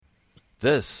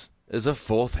This is a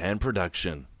Fourth Hand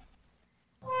production.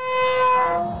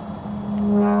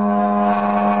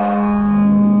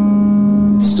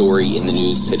 Story in the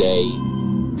news today.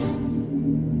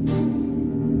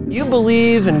 You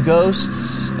believe in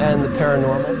ghosts and the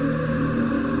paranormal?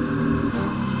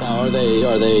 Now, are they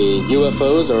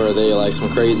UFOs, or are they like some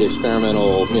crazy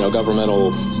experimental,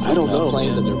 governmental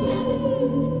planes that they're building?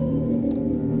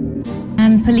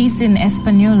 And police in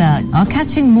Española are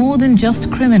catching more than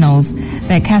just criminals.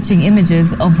 They're catching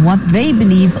images of what they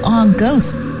believe are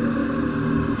ghosts.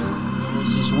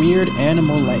 There's this weird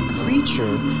animal-like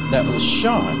creature that was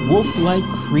shot, wolf-like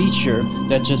creature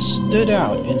that just stood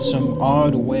out in some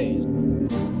odd ways.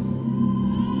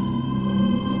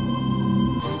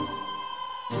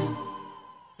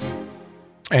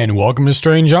 And welcome to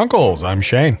Strange Uncles. I'm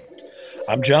Shane.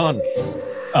 I'm John.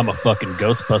 I'm a fucking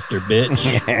Ghostbuster,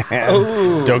 bitch.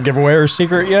 Oh. Don't give away our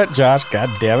secret yet, Josh. God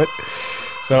damn it.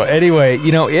 So anyway,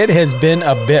 it has been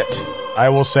a bit, I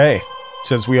will say,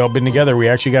 since we all been together. We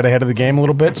actually got ahead of the game a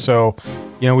little bit. So,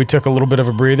 we took a little bit of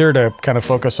a breather to kind of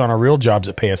focus on our real jobs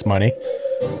that pay us money.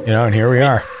 And here we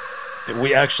are.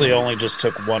 We actually only just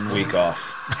took 1 week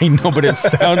off. I know, but it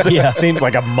sounds it seems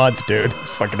like a month, dude. It's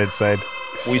fucking insane.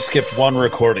 We skipped one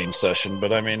recording session,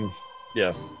 but I mean,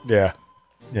 yeah.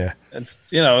 Yeah. It's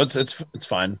it's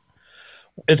fine.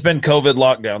 It's been COVID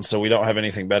lockdown, so we don't have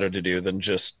anything better to do than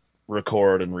just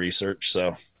record and research.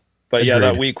 So, but Agreed.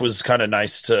 that week was kind of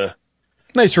nice to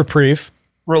reprieve,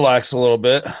 relax a little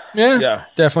bit. Yeah,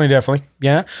 definitely.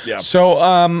 Yeah.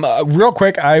 So, real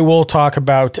quick, I will talk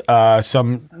about not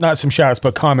some shout outs,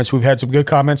 but comments. We've had some good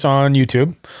comments on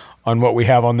YouTube on what we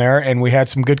have on there, and we had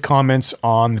some good comments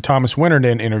on the Thomas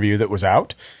Winterden interview that was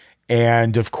out.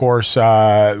 And, of course,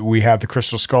 we have the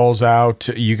Crystal Skulls out.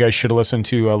 You guys should have listened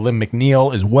to Lynn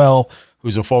McNeil as well,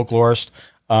 who's a folklorist.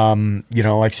 Like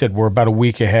I said, we're about 2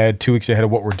 weeks ahead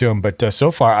of what we're doing. But so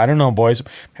far, I don't know, boys.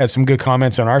 Had some good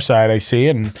comments on our side, I see.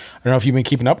 And I don't know if you've been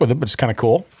keeping up with it, but it's kind of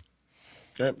cool.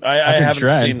 I haven't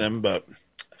seen them, but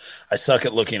I suck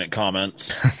at looking at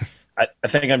comments. I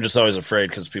think I'm just always afraid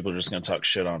because people are just going to talk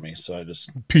shit on me. So I just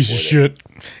piece of shit.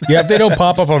 Yeah, if they don't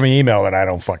pop up on my email, then I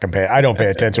don't fucking pay. I don't pay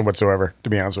attention whatsoever, to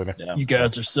be honest with you. Yeah. You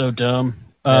guys are so dumb.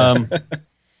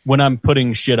 When I'm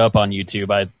putting shit up on YouTube,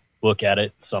 I look at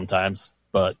it sometimes,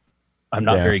 but I'm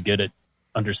not very good at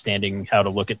understanding how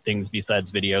to look at things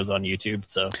besides videos on YouTube.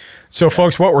 So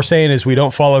folks, what we're saying is we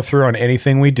don't follow through on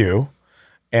anything we do.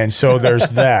 And so there's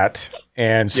that.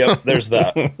 And so, there's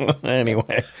that.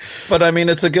 Anyway. But I mean,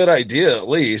 it's a good idea, at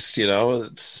least,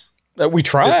 it's we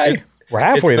try. We're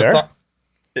halfway there.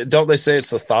 Don't they say it's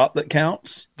the thought that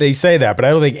counts? They say that, but I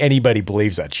don't think anybody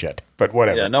believes that shit. But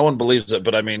whatever. Yeah, no one believes it.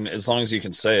 But I mean, as long as you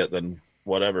can say it, then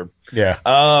whatever. Yeah.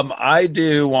 I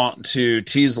do want to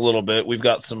tease a little bit. We've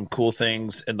got some cool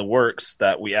things in the works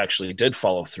that we actually did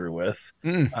follow through with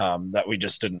that we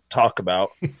just didn't talk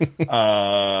about.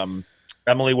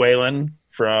 Emily Whalen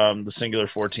from the Singular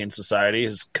 14 Society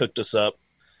has cooked us up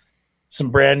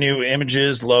some brand new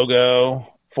images, logo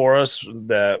for us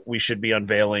that we should be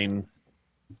unveiling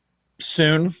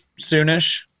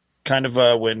soonish, kind of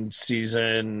when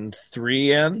season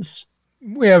 3 ends.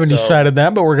 We haven't decided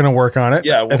that, but we're going to work on it.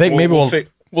 Yeah, I think maybe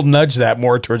we'll nudge that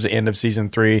more towards the end of season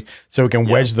 3 so we can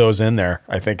wedge those in there,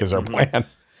 I think is our plan.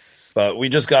 But we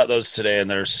just got those today, and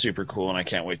they're super cool, and I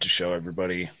can't wait to show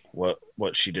everybody what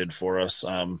she did for us.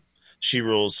 She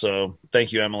rules, so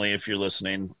thank you, Emily, if you're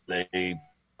listening. They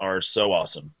are so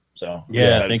awesome. So I'm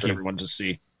excited for everyone to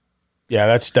see.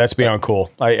 Yeah, that's beyond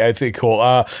cool. I think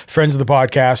cool. Friends of the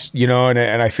podcast,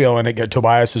 and I feel, and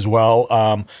Tobias as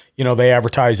well, they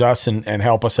advertise us and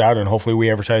help us out, and hopefully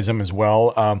we advertise them as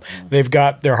well. They've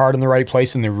got their heart in the right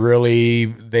place, and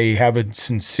they have a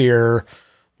sincere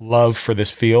love for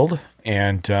this field,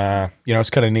 and it's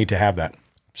kind of neat to have that.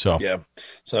 So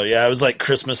it was like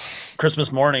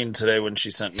Christmas morning today when she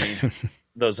sent me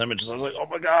those images. I was like, oh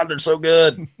my god, they're so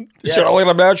good. Yes. Should I look at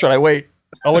them now? Should I wait?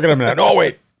 I'll look at them now. No,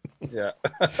 wait. Yeah.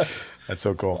 That's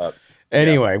so cool.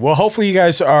 Anyway, well, hopefully you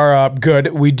guys are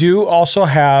good. We do also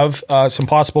have some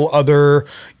possible other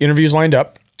interviews lined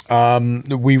up.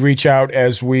 We reach out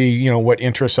as we, what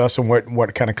interests us and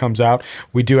what kind of comes out.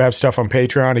 We do have stuff on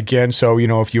Patreon again. So,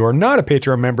 if you are not a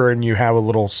Patreon member and you have a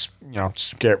little,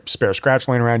 spare scratch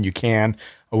laying around, you can.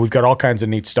 We've got all kinds of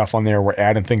neat stuff on there. We're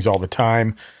adding things all the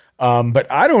time.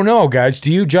 But I don't know, guys.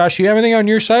 Do you, Josh, you have anything on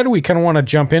your side? Or we kind of want to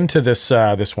jump into this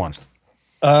one?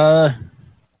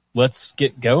 Let's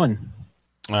get going.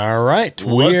 All right.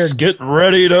 Let's get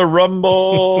ready to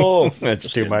rumble.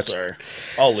 That's too much. Sorry.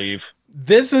 I'll leave.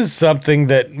 This is something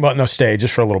that, stay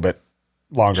just for a little bit.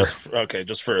 longer.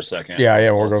 Just for a second. Yeah,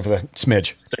 we'll go for the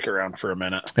smidge. Stick around for a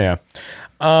minute. Yeah.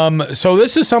 So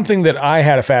this is something that I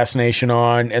had a fascination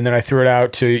on, and then I threw it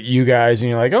out to you guys, and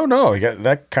you're like, oh, no,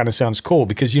 that kind of sounds cool.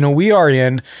 Because, we are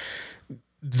in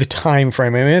the time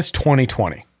frame. I mean, it's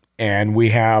 2020. And we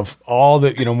have all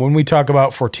the, when we talk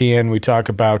about Fortean, we talk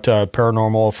about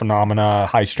paranormal phenomena,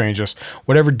 high strangeness,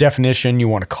 whatever definition you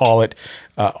want to call it.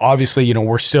 Obviously,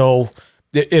 we're still,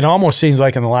 it almost seems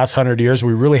like in the last 100 years,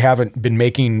 we really haven't been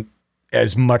making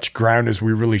as much ground as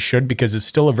we really should, because it's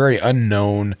still a very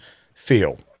unknown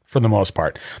field for the most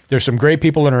part. There's some great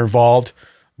people that are involved.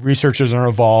 Researchers are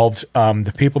involved.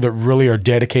 The people that really are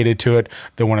dedicated to it,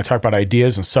 that want to talk about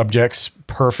ideas and subjects,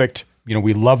 perfect.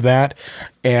 We love that.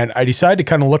 And I decided to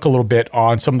kind of look a little bit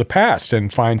on some of the past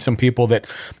and find some people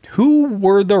who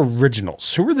were the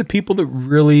originals? Who were the people that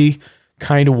really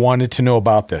kind of wanted to know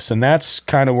about this? And that's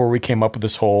kind of where we came up with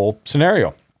this whole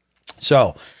scenario.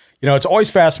 So, it's always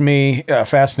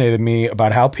fascinated me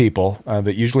about how people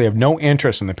that usually have no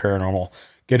interest in the paranormal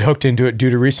get hooked into it due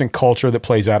to recent culture that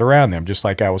plays out around them. Just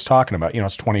like I was talking about,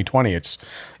 it's 2020.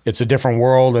 It's a different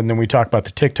world. And then we talk about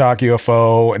the TikTok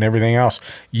UFO and everything else.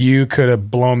 You could have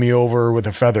blown me over with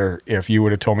a feather if you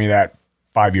would have told me that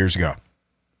 5 years ago.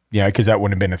 Yeah, because that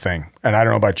wouldn't have been a thing. And I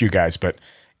don't know about you guys, but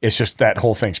it's just that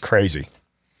whole thing's crazy.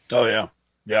 Oh, yeah.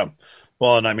 Yeah.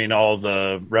 Well, and I mean, all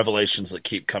the revelations that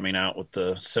keep coming out with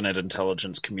the Senate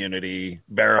intelligence community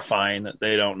verifying that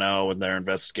they don't know and they're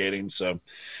investigating. So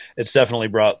it's definitely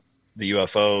brought the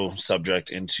UFO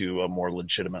subject into a more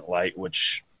legitimate light,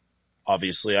 which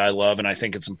obviously I love, and I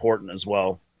think it's important as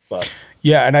well. But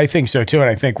yeah, and I think so too. And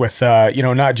I think with,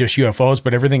 not just UFOs,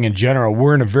 but everything in general,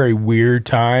 we're in a very weird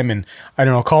time. And I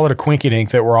don't know, call it a quinky dink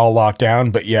that we're all locked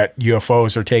down, but yet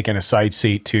UFOs are taking a side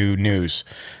seat to news.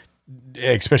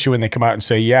 Especially when they come out and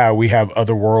say, yeah, we have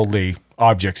otherworldly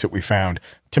objects that we found.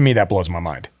 To me, that blows my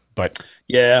mind. But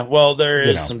yeah, well, there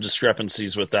is some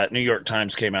discrepancies with that. New York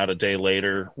Times came out a day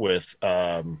later with,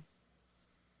 I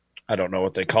don't know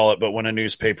what they call it, but when a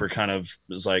newspaper kind of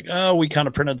is like, oh, we kind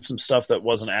of printed some stuff that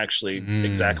wasn't actually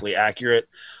exactly accurate.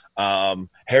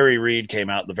 Harry Reid came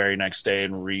out the very next day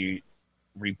and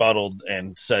rebutted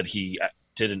and said he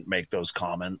didn't make those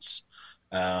comments.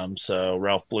 So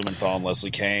Ralph Blumenthal and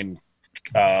Leslie Kean,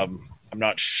 I'm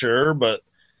not sure, but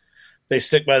they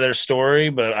stick by their story,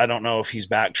 but I don't know if he's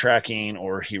backtracking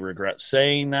or he regrets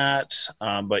saying that.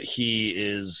 But he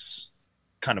is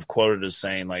kind of quoted as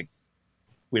saying, like,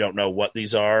 we don't know what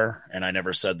these are. And I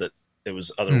never said that it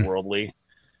was otherworldly.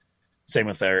 Same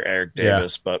with Eric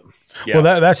Davis, but yeah.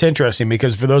 Well, that's interesting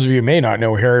because for those of you who may not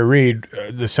know, Harry Reid,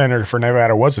 the senator for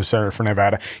Nevada, was the senator for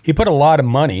Nevada. He put a lot of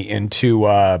money into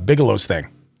Bigelow's thing,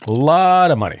 a lot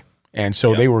of money. And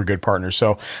so they were good partners.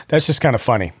 So that's just kind of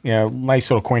funny. Nice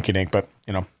little quinky dink, but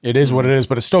it is what it is,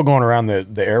 but it's still going around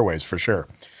the airways for sure.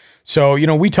 So,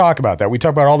 we talk about that. We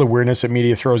talk about all the weirdness that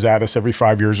media throws at us every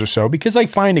 5 years or so, because I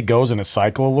find it goes in a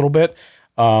cycle a little bit.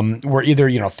 Where either,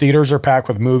 theaters are packed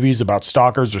with movies about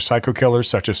stalkers or psycho killers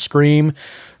such as Scream,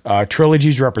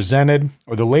 trilogies represented,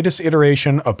 or the latest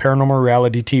iteration of paranormal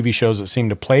reality TV shows that seem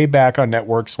to play back on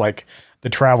networks like the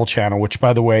Travel Channel, which,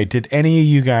 by the way, did any of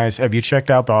you guys, have you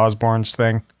checked out the Osbournes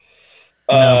thing?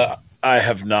 I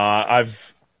have not.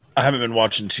 I haven't been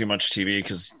watching too much TV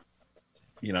because,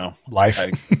 life.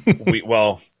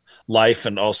 Life,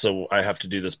 and also I have to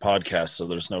do this podcast, so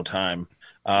there's no time.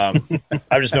 I've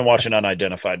just been watching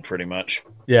Unidentified pretty much.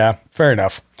 Yeah, fair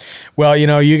enough. Well,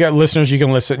 you got listeners, you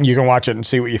can listen, you can watch it and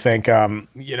see what you think.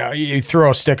 You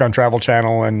throw a stick on Travel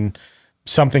Channel and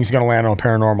something's going to land on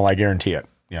paranormal, I guarantee it.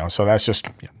 So that's just,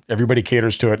 everybody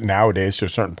caters to it nowadays to a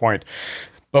certain point.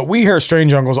 But we here at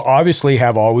Strange Uncles obviously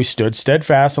have always stood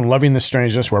steadfast and loving the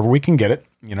strangeness wherever we can get it.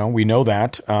 We know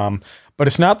that. But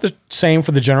it's not the same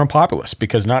for the general populace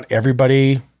because not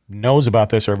everybody knows about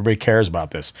this or everybody cares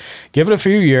about this. Give it a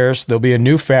few years, there'll be a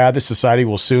new fad that society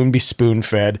will soon be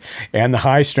spoon-fed, and the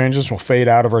high strangeness will fade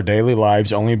out of our daily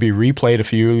lives, only to be replayed a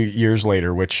few years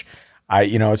later, which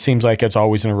it seems like it's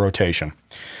always in a rotation.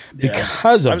 Yeah.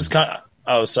 Because of... I was kind of...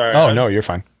 Oh, sorry. No, you're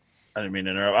fine. I didn't mean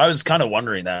to interrupt. I was kind of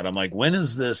wondering that. I'm like, when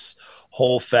is this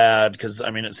whole fad? Because,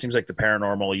 it seems like the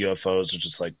paranormal UFOs are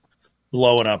just, like,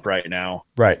 blowing up right now.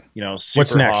 Right. Super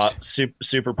What's next? Hot,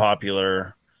 super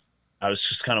popular. I was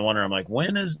just kind of wondering, I'm like,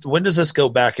 when does this go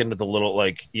back into the little,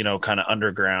 like, kind of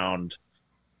underground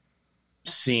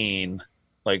scene?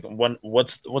 Like,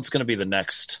 what's going to be the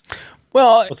next?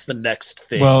 Well, what's the next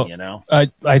thing?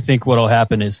 I think what'll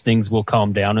happen is things will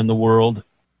calm down in the world,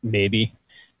 maybe,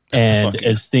 and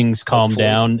as things calm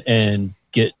down and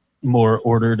get more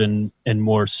ordered and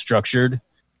more structured,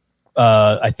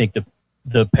 I think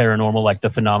the paranormal, like the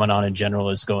phenomenon in general,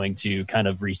 is going to kind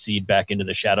of recede back into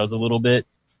the shadows a little bit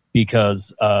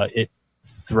because it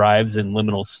thrives in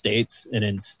liminal states and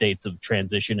in states of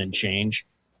transition and change.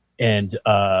 And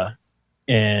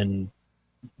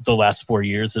the last 4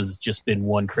 years has just been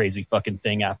one crazy fucking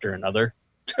thing after another.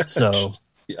 So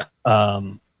yeah.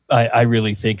 I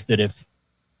really think that if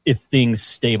things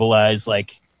stabilize,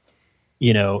 like,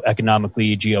 you know,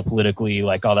 economically, geopolitically,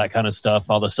 like all that kind of stuff,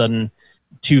 all of a sudden,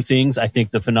 two things, I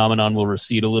think the phenomenon will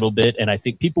recede a little bit, and I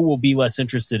think people will be less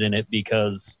interested in it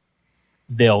because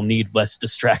they'll need less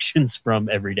distractions from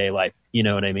everyday life. You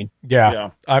know what I mean? Yeah.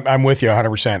 I'm with you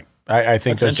 100%. I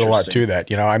think there's a lot to that.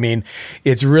 You know, I mean,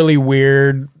 it's really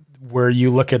weird where you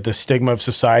look at the stigma of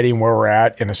society and where we're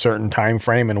at in a certain time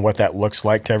frame and what that looks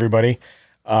like to everybody.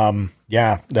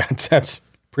 Yeah, that's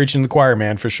preaching to the choir,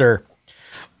 man, for sure.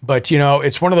 But, you know,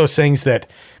 it's one of those things that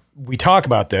we talk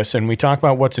about this and we talk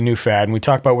about what's a new fad and we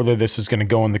talk about whether this is going to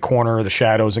go in the corner or the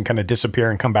shadows and kind of disappear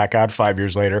and come back out 5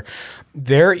 years later.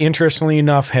 There, interestingly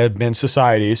enough, have been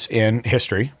societies in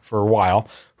history for a while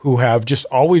who have just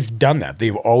always done that.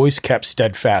 They've always kept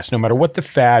steadfast, no matter what the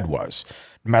fad was,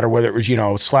 no matter whether it was, you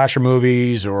know, slasher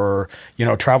movies or, you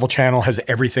know, Travel Channel has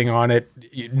everything on it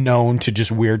known to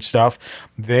just weird stuff.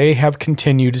 They have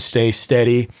continued to stay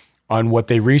steady on what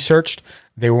they researched.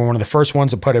 They were one of the first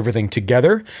ones to put everything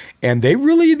together. And they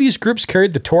really, these groups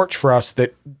carried the torch for us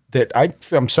that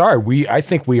I'm sorry, I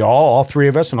think we all three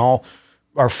of us and all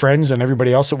our friends and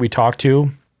everybody else that we talk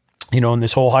to, you know, in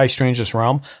this whole high strangeness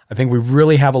realm, I think we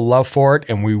really have a love for it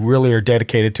and we really are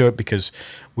dedicated to it because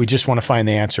we just want to find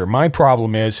the answer. My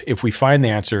problem is if we find the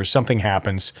answer, something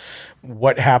happens,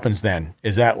 what happens then?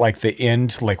 Is that like the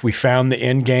end, like we found the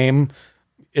end game?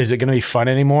 Is it going to be fun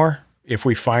anymore if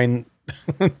we find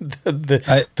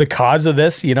the cause of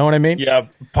this? You know what I mean? Yeah.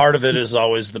 Part of it is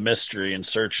always the mystery and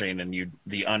searching and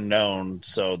the unknown.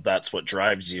 So that's what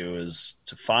drives you is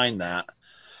to find that.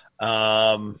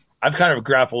 I've kind of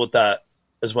grappled with that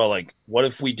as well. Like, what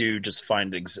if we do just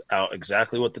find out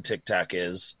exactly what the Tic Tac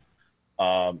is?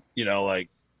 You know, like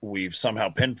we've somehow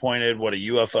pinpointed what a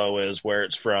UFO is, where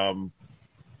it's from.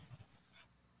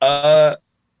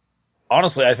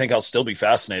 Honestly, I think I'll still be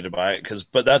fascinated by it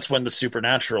but that's when the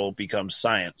supernatural becomes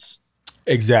science.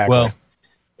 Exactly. Well,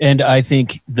 and I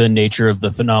think the nature of the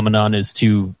phenomenon is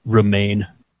to remain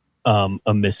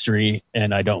a mystery,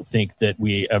 and I don't think that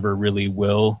we ever really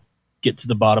will get to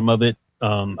the bottom of it.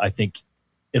 I think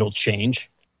it'll change.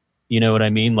 You know what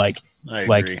I mean? Like how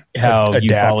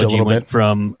ufology went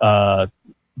from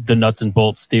the nuts and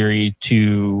bolts theory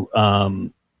to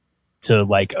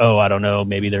like, oh, I don't know,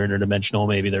 maybe they're interdimensional,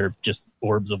 maybe they're just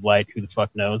orbs of light, who the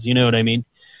fuck knows? You know what I mean?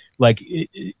 Like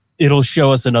it'll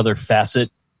show us another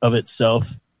facet of itself.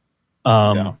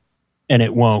 And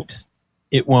it won't,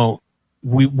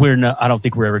 we're not, I don't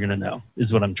think we're ever going to know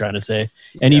is what I'm trying to say.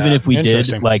 And even if we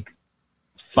did, like,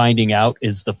 finding out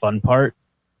is the fun part.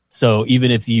 So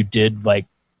even if you did like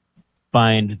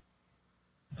find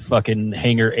fucking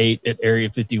Hangar 8 at Area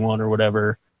 51 or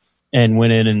whatever and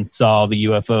went in and saw the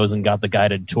UFOs and got the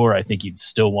guided tour, I think you'd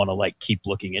still want to like keep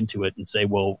looking into it and say,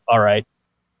 well, all right,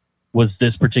 was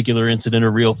this particular incident a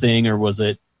real thing or was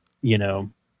it, you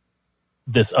know,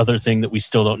 this other thing that we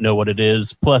still don't know what it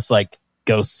is, plus like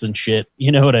ghosts and shit.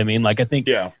 You know what I mean? Like I think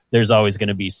there's always going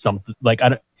to be something like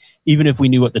even if we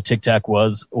knew what the Tic Tac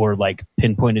was or like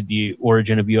pinpointed the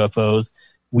origin of UFOs,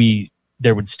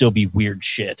 there would still be weird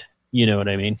shit. You know what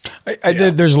I mean?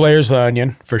 There's layers of the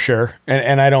onion for sure.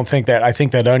 And I don't think that, I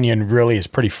think that onion really is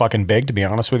pretty fucking big, to be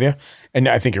honest with you. And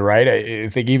I think you're right. I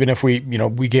think even if we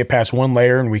get past one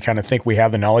layer and we kind of think we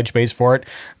have the knowledge base for it,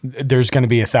 there's going to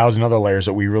be 1,000 other layers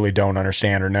that we really don't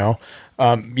understand or know.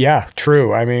 Yeah,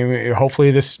 true. I mean,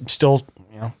 hopefully this still,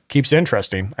 keeps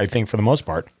interesting, I think, for the most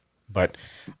part. But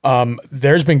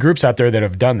there's been groups out there that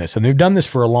have done this, and they've done this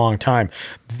for a long time.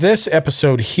 This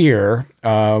episode here,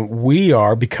 we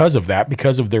are, because of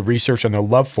their research and their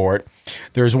love for it,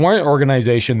 there's one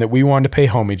organization that we wanted to pay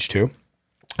homage to,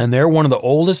 and they're one of the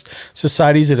oldest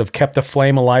societies that have kept the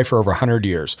flame alive for over 100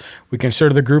 years. We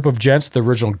consider the group of gents the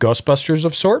original Ghostbusters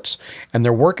of sorts, and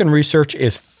their work and research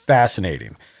is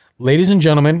fascinating. Ladies and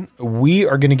gentlemen, we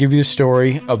are going to give you the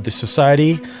story of the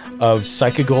Society of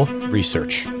Psychical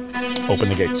Research. Open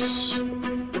the gates.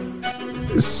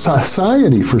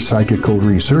 Society for Psychical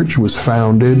Research was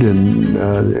founded in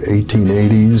the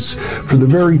 1880s for the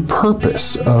very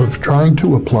purpose of trying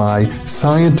to apply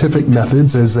scientific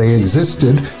methods as they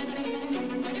existed.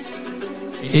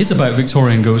 It is about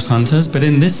Victorian ghost hunters, but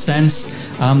in this sense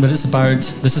that it's about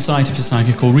the Society for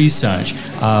Psychical Research,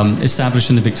 established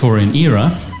in the Victorian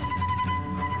era.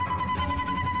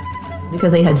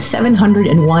 because they had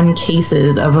 701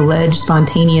 cases of alleged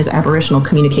spontaneous apparitional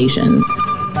communications.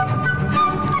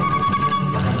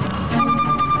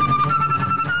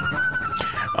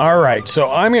 All right,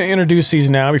 so I'm going to introduce these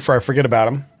now before I forget about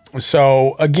them.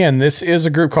 So, again, this is a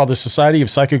group called the Society of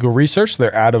Psychical Research.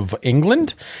 They're out of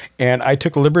England, and I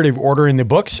took the liberty of ordering the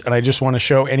books, and I just want to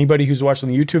show anybody who's watching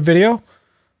the YouTube video,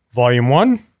 Volume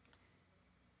 1,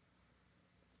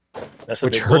 That's a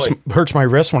which big boy. hurts my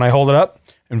wrist when I hold it up,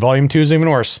 and Volume 2 is even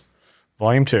worse.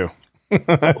 Volume 2.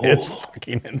 It's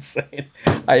fucking insane.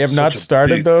 I have not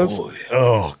started those. Boy.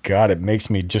 Oh, God, it makes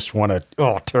me just want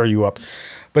to tear you up.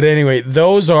 But anyway,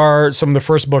 those are some of the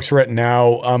first books written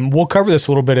now. We'll cover this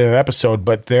a little bit in an episode,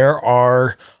 but there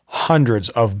are hundreds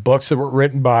of books that were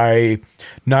written by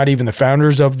not even the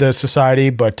founders of the society,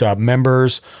 but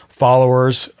members,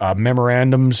 followers,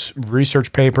 memorandums,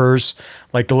 research papers,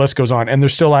 like the list goes on. And they're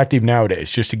still active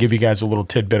nowadays, just to give you guys a little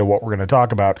tidbit of what we're going to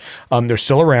talk about. They're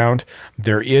still around.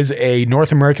 There is a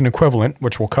North American equivalent,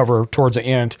 which we'll cover towards the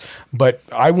end. But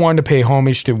we want to pay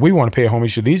homage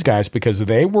to these guys because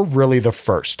they were really the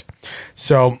first.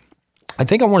 So I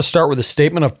think I want to start with a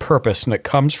statement of purpose, and it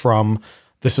comes from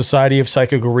the Society of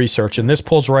Psychical Research. And this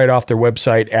pulls right off their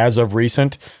website as of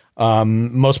recent.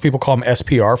 Most people call them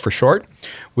SPR for short,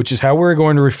 which is how we're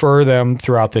going to refer them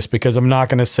throughout this, because I'm not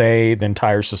going to say the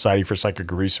entire Society for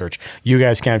Psychical Research. You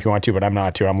guys can if you want to, but I'm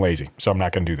not to. I'm lazy, so I'm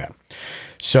not going to do that.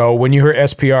 So when you hear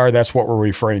SPR, that's what we're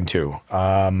referring to.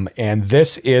 And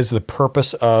this is the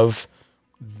purpose of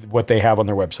what they have on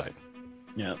their website.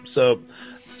 Yeah, so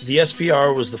the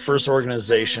SPR was the first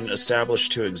organization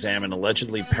established to examine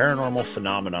allegedly paranormal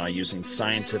phenomena using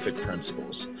scientific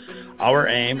principles. Our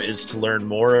aim is to learn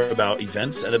more about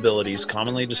events and abilities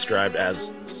commonly described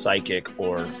as psychic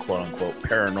or quote-unquote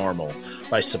paranormal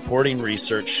by supporting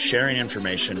research, sharing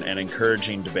information, and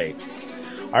encouraging debate.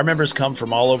 Our members come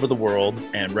from all over the world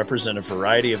and represent a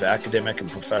variety of academic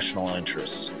and professional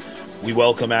interests. We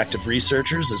welcome active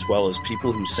researchers as well as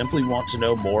people who simply want to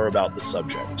know more about the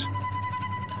subject.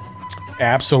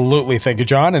 Absolutely. Thank you,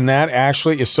 John. And that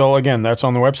actually is still, again, that's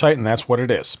on the website, and that's what it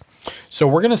is. So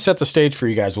we're going to set the stage for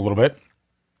you guys a little bit,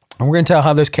 and we're going to tell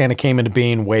how this kind of came into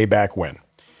being way back when.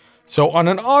 So on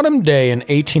an autumn day in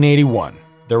 1881,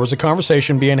 there was a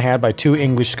conversation being had by two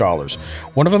English scholars.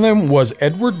 One of them was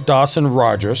Edward Dawson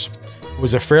Rogers, who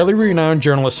was a fairly renowned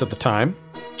journalist at the time,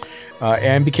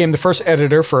 and became the first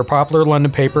editor for a popular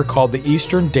London paper called the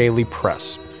Eastern Daily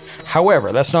Press.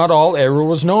 However, that's not all Edward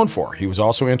was known for. He was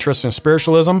also interested in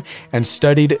spiritualism and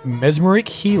studied mesmeric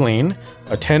healing,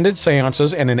 attended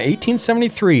seances, and in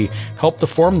 1873 helped to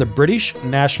form the British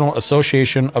National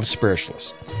Association of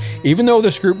Spiritualists. Even though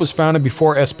this group was founded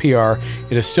before SPR,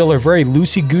 it is still a very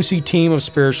loosey-goosey team of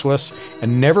spiritualists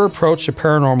and never approached the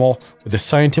paranormal with a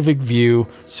scientific view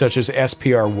such as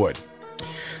SPR would.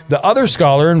 The other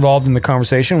scholar involved in the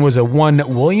conversation was one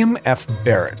William F.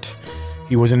 Barrett.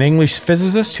 He was an English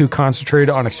physicist who concentrated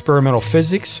on experimental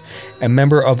physics, a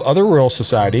member of other Royal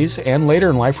Societies, and later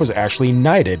in life was actually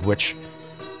knighted, which,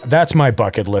 that's my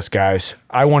bucket list, guys.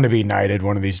 I want to be knighted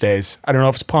one of these days. I don't know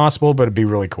if it's possible, but it'd be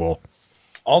really cool.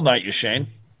 I'll knight you, Shane.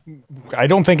 I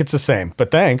don't think it's the same, but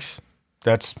thanks.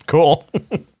 That's cool.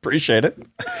 Appreciate it.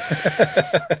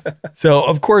 So,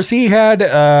 of course, he had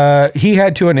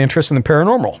to an interest in the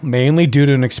paranormal, mainly due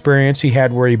to an experience he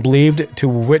had where he believed to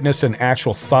witness an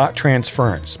actual thought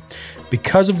transference.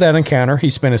 Because of that encounter, he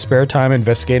spent his spare time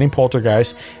investigating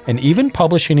poltergeists and even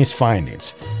publishing his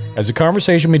findings. As the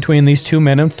conversation between these two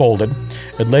men unfolded,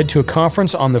 it led to a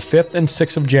conference on the 5th and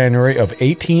 6th of January of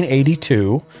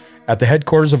 1882 at the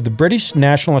headquarters of the British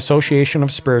National Association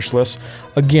of Spiritualists,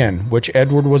 again, which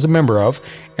Edward was a member of,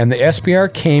 and the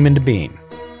SPR came into being.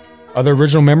 Other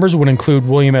original members would include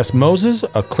William S. Moses,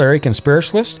 a cleric and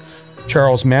spiritualist,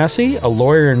 Charles Massey, a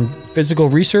lawyer and physical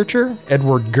researcher,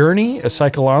 Edward Gurney, a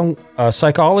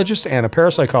psychologist and a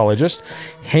parapsychologist,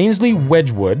 Hainsley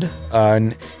Wedgwood,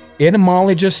 an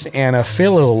entomologist and a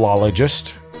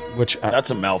philologist, which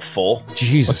that's a mouthful.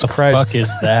 Jesus what Christ! What the fuck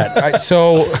is that?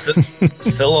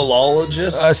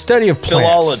 Philologist. A study of plants.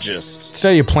 Philologist.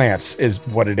 Study of plants is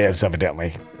what it is,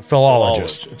 evidently.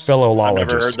 Philologist. Philologist. I've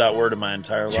never heard that word in my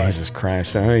entire life. Jesus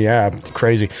Christ! Oh yeah,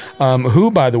 crazy.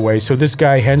 Who, by the way? So this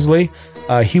guy Hensley,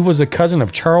 he was a cousin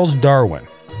of Charles Darwin,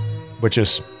 which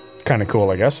is kind of cool,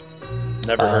 I guess.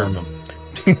 Never heard of him.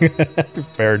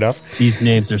 Fair enough. These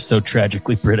names are so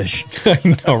tragically British.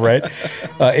 I know, right?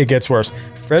 It gets worse.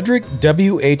 Frederick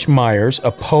W.H. Myers,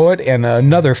 a poet and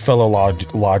another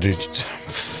philologist.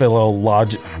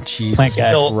 Jesus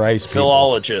Christ.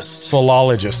 Philologist.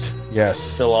 Philologist,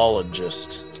 yes.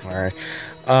 Philologist. All right.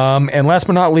 And last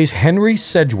but not least, Henry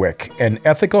Sedgwick, an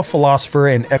ethical philosopher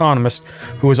and economist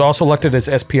who was also elected as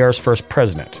SPR's first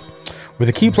president. With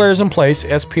the key players in place,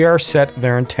 SPR set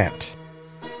their intent.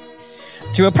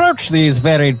 To approach these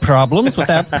varied problems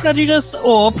without prejudice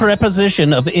or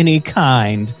preposition of any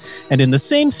kind, and in the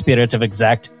same spirit of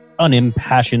exact,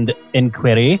 unimpassioned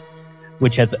inquiry,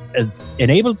 which has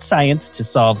enabled science to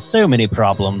solve so many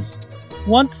problems,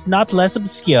 once not less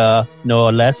obscure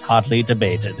nor less hotly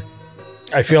debated.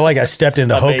 I feel like I stepped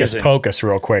into Hocus Amazing. Pocus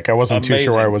real quick. I wasn't too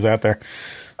sure where I was at there.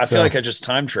 I feel like I just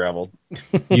time traveled.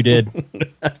 You did.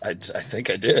 I think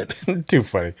I did. Too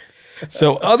funny.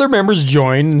 So other members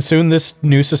joined, and soon this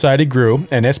new society grew,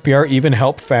 and SPR even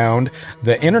helped found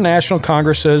the International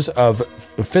Congresses of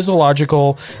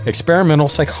Physiological Experimental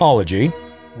Psychology,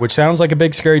 which sounds like a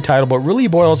big scary title, but really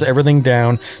boils everything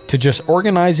down to just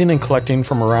organizing and collecting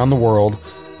from around the world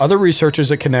other researchers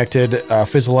that connected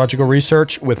physiological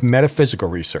research with metaphysical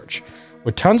research.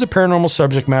 With tons of paranormal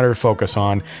subject matter to focus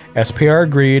on, SPR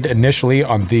agreed initially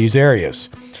on these areas: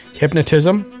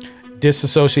 hypnotism,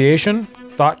 disassociation,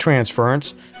 thought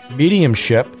transference,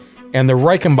 mediumship, and the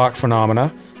Reichenbach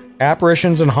phenomena,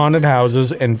 apparitions in haunted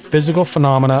houses, and physical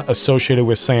phenomena associated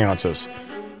with seances.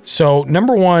 So,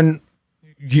 number one,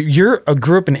 you're a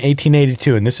group in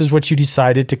 1882, and this is what you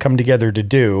decided to come together to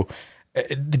do.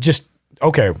 Just,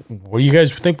 okay, what do you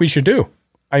guys think we should do?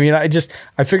 I mean, I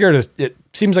figured it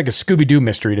seems like a Scooby-Doo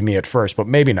mystery to me at first, but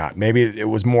maybe not. Maybe it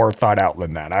was more thought out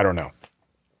than that. I don't know.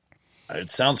 It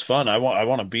sounds fun. I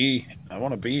want to be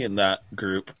in that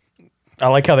group. I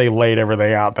like how they laid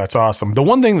everything out. That's awesome. The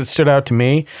one thing that stood out to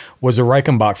me was the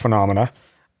Reichenbach phenomena,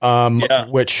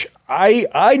 which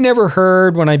I never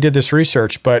heard when I did this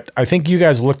research, but I think you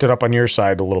guys looked it up on your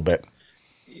side a little bit.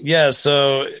 Yeah,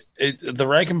 so the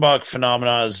Reichenbach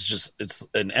phenomena is it's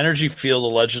an energy field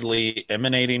allegedly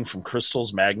emanating from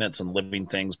crystals, magnets, and living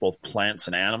things, both plants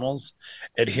and animals.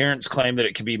 Adherents claim that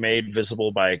it can be made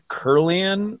visible by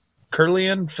Kirlian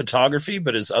photography,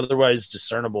 but is otherwise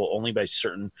discernible only by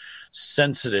certain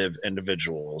sensitive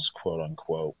individuals, quote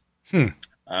unquote.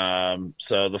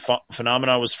 So the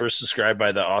phenomena was first described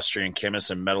by the Austrian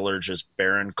chemist and metallurgist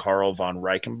Baron Karl von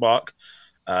Reichenbach.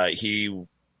 He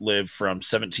lived from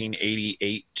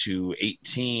 1788 to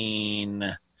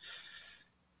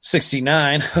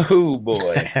 1869. Oh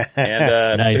boy.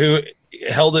 And Nice. Who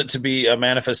held it to be a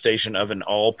manifestation of an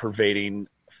all-pervading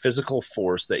physical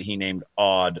force that he named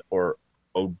Od or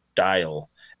Odile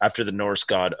after the Norse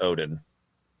god Odin.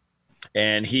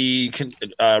 And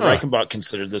Reichenbach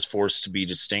considered this force to be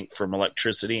distinct from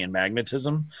electricity and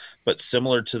magnetism, but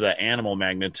similar to the animal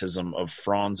magnetism of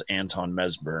Franz Anton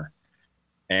Mesmer.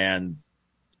 And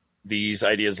these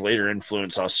ideas later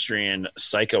influenced Austrian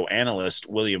psychoanalyst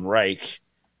William Reich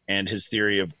and his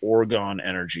theory of orgone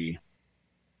energy.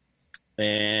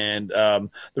 And the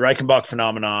Reichenbach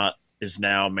phenomena is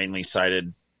now mainly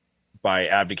cited by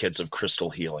advocates of crystal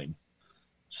healing.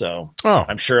 So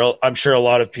I'm sure a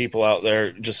lot of people out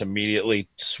there just immediately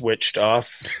switched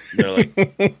off. They're like,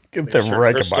 Get the crystal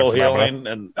Reichenbach healing,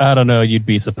 phenomena. and I don't know. You'd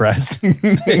be surprised.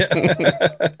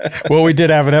 Well, we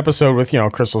did have an episode with,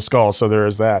 Crystal Skull, so there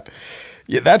is that.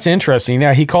 Yeah, that's interesting.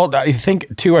 Now, he called, I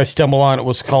think, too, I stumbled on, it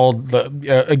was called,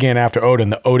 again, after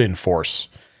Odin, the Odin Force,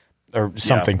 or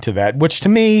something to that, which to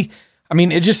me, I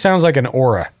mean, it just sounds like an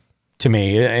aura to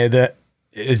me.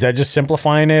 Is that just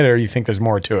simplifying it, or you think there's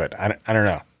more to it? I don't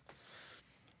know.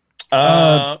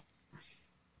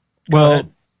 Well,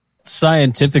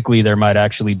 scientifically, there might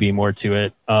actually be more to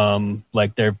it.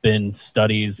 Like there have been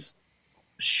studies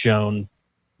shown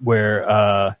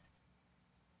where,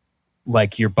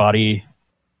 like your body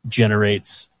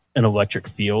generates an electric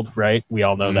field, right? We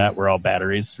all know that. We're all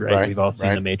batteries, right? We've all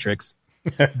seen The Matrix.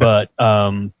 But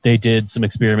they did some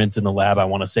experiments in the lab, I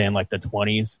want to say in like the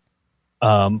 20s,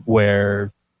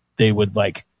 where they would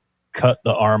like cut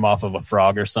the arm off of a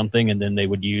frog or something, and then they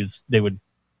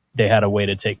had a way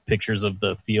to take pictures of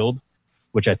the field,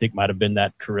 which I think might have been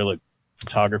that Cyrillic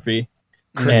photography.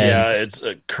 It's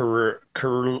a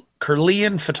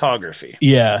Kirlian photography.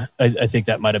 Yeah, I think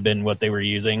that might have been what they were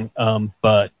using.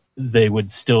 But they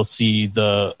would still see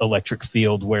the electric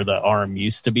field where the arm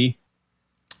used to be.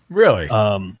 Really?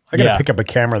 I gotta pick up a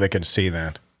camera that can see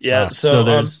that. Yeah. So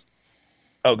there's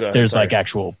go ahead. There's Sorry. like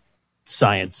actual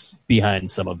science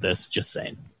behind some of this. Just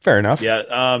saying. Fair enough. Yeah.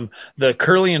 The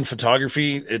Kirlian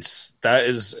photography, it's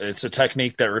a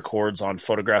technique that records on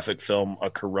photographic film a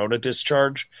corona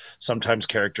discharge, sometimes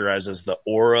characterized as the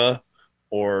aura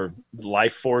or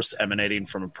life force emanating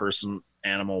from a person,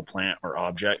 animal, plant, or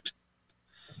object.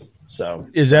 So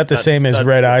is that the same as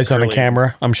red eyes on a Kirlian.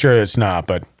 camera? I'm sure it's not,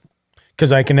 but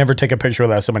because I can never take a picture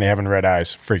without somebody having red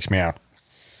eyes. Freaks me out.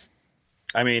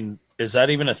 I mean, is that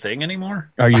even a thing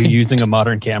anymore? Are you using a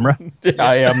modern camera?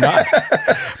 I am not.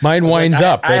 Mine winds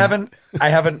up. I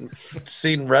haven't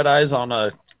seen red eyes on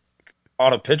a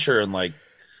picture in like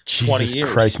 20 Jesus years.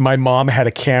 Christ. My mom had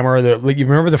a camera that, like, you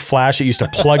remember the flash it used to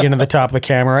plug into the top of the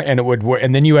camera, and it would work,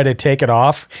 and then you had to take it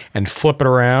off and flip it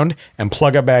around and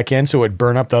plug it back in so it would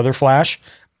burn up the other flash.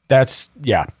 That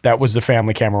was the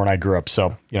family camera when I grew up.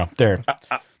 So, there.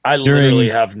 I literally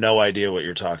have no idea what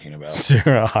you're talking about.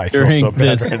 I feel During so bad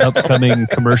this right now. upcoming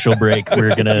commercial break,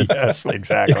 we're going to Yes,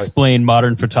 exactly. explain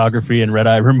modern photography and red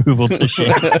eye removal to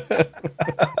Shane.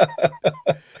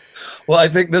 Well, I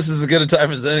think this is as good a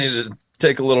time as any to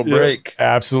take a little break.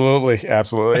 Absolutely.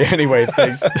 Absolutely. Anyway,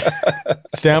 thanks.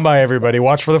 Stand by, everybody.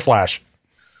 Watch for the flash.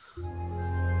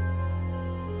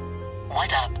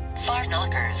 What up, far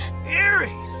knockers?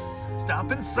 Aries,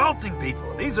 stop insulting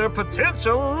people. These are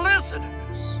potential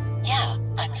listeners. Yeah,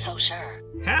 I'm so sure.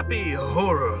 Happy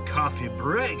horror coffee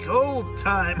break, old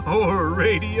time horror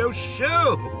radio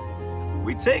show.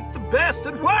 We take the best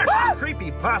and worst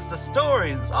creepypasta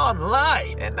stories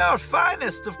online and our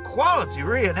finest of quality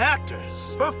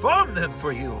reenactors perform them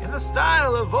for you in the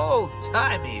style of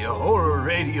old-timey horror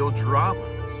radio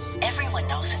dramas. Everyone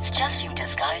knows it's just you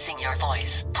disguising your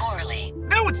voice poorly.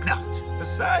 No, it's not.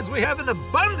 Besides, we have an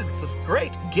abundance of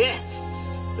great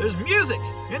guests. There's music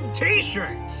and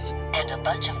t-shirts. And a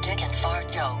bunch of dick and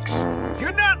fart jokes.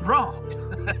 You're not wrong.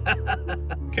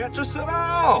 Catch us on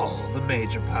all the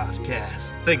major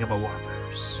podcast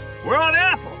thingamawhoppers. We're on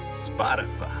Apple,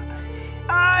 Spotify,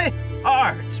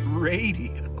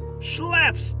 iHeartRadio,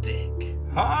 Slapstick,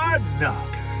 Hard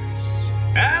Knockers,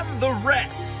 and the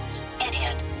rest.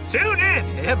 Idiot. Tune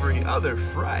in every other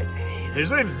Friday.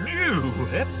 There's a new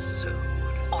episode.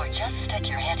 Or just stick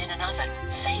your head in an oven.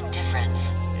 Same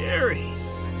difference.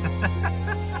 Aries.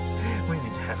 We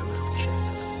need to have a little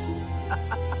chat.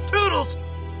 Toodles!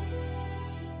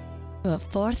 The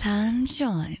fourth hand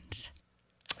joint.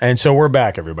 And so we're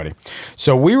back, everybody.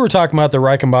 So we were talking about the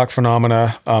Reichenbach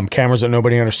phenomena, cameras that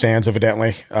nobody understands,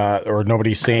 evidently, or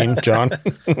nobody's seen, John.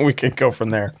 We can go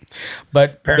from there.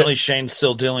 But apparently Shane's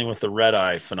still dealing with the red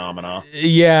eye phenomena.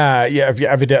 Yeah.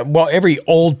 Well, every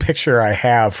old picture I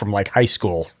have from like high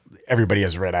school, everybody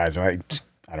has red eyes. And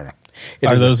I don't know.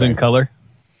 Are those in color?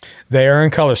 They are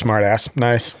in color, smartass.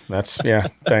 Nice. That's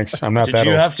thanks. I'm not that old.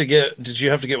 Did you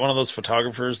have to get one of those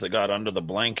photographers that got under the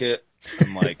blanket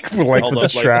and like with the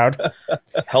shroud,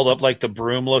 held up like the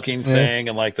broom looking thing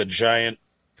and like the giant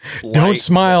light don't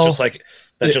smile, just like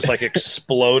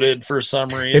exploded for some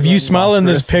reason. If you smile in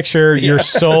this picture, your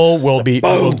soul will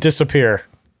disappear.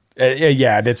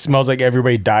 And it smells like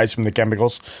everybody dies from the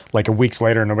chemicals like a weeks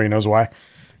later and nobody knows why.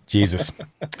 Jesus.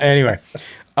 Anyway,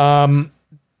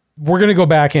 we're going to go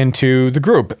back into the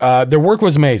group. Their work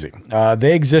was amazing.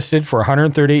 They existed for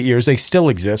 138 years. They still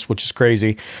exist, which is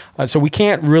crazy. So we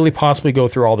can't really possibly go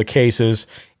through all the cases,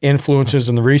 influences,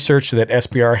 and the research that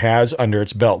SPR has under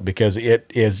its belt because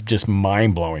it is just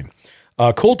mind-blowing.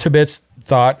 Cool tidbits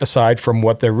thought aside from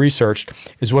what they've researched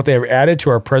is what they have added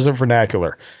to our present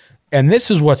vernacular. And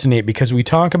this is what's neat because we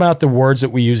talk about the words that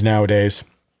we use nowadays.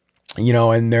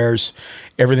 And there's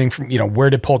everything from, where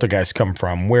did poltergeist come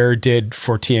from? Where did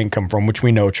Fortean come from? Which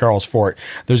we know, Charles Fort.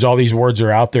 There's all these words that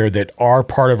are out there that are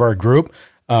part of our group.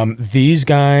 These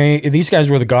guys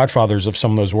were the godfathers of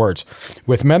some of those words.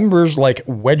 With members like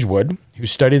Wedgwood, who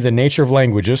study the nature of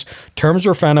languages, terms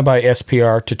were founded by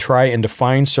SPR to try and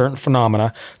define certain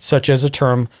phenomena, such as the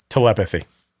term telepathy.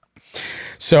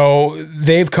 So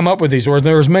they've come up with these words.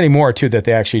 There's many more, too, that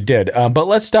they actually did. But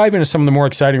let's dive into some of the more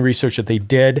exciting research that they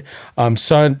did.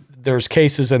 There's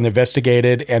cases and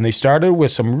investigated, and they started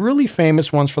with some really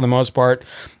famous ones for the most part.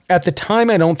 At the time,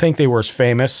 I don't think they were as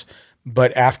famous.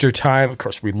 But after time, of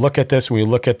course, we look at this, we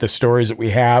look at the stories that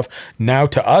we have. Now,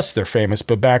 to us, they're famous.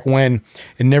 But back when,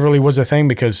 it never really was a thing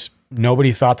because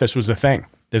nobody thought this was a thing.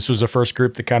 This was the first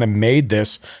group that kind of made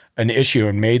this an issue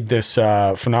and made this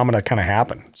phenomena kind of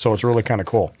happen. So it's really kind of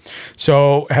cool.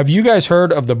 So have you guys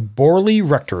heard of the Borley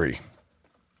Rectory?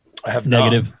 I have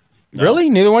negative. No. Really?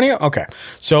 Neither one of you? Okay.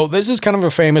 So this is kind of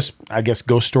a famous, I guess,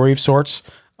 ghost story of sorts.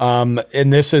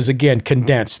 And this is, again,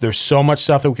 condensed. There's so much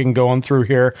stuff that we can go on through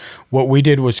here. What we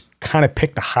did was kind of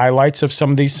pick the highlights of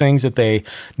some of these things that they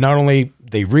not only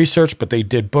they researched, but they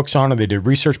did books on, or they did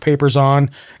research papers on,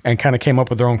 and kind of came up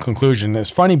with their own conclusion. And it's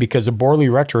funny because the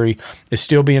Borley Rectory is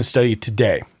still being studied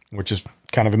today, which is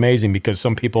kind of amazing because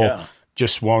some people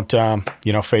just won't,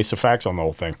 face the facts on the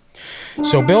whole thing.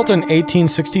 So built in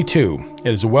 1862,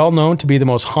 it is well known to be the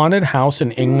most haunted house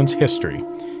in England's history.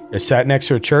 It sat next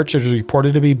to a church that was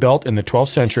reported to be built in the 12th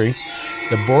century.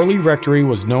 The Borley Rectory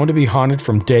was known to be haunted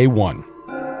from day one.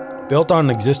 built on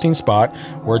an existing spot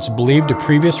where it's believed a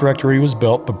previous rectory was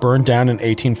built but burned down in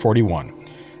 1841.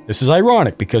 This is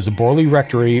ironic because the Borley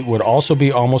Rectory would also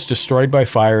be almost destroyed by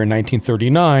fire in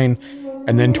 1939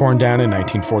 and then torn down in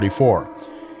 1944.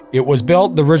 It was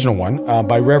built, the original one,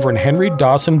 by Reverend Henry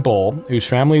Dawson Bull, whose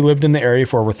family lived in the area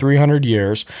for over 300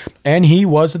 years, and he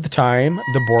was at the time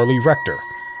the Borley Rector.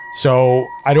 So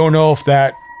I don't know if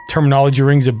that terminology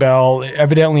rings a bell.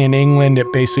 Evidently in England,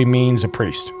 it basically means a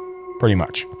priest, pretty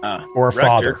much, or a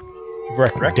father.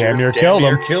 Rector. Damn near killed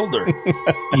him. Killed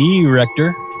her.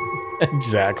 Rector.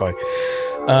 Exactly.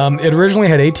 It originally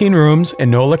had 18 rooms and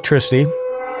no electricity,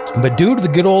 but due to the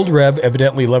good old Rev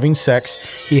evidently loving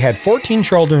sex, he had 14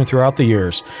 children throughout the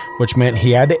years, which meant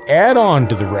he had to add on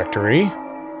to the rectory,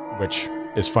 which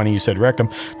is funny you said rectum,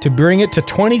 to bring it to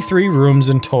 23 rooms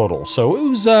in total. So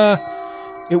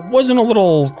it wasn't a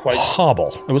little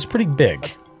hobble. It was pretty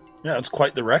big. Yeah, it's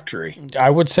quite the rectory. I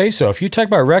would say so. If you talk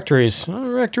about rectories,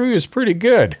 the rectory was pretty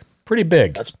good. Pretty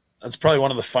big. That's probably one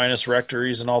of the finest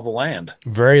rectories in all the land.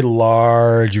 Very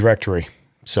large rectory.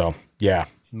 So, yeah,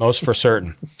 most for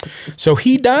certain. So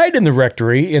he died in the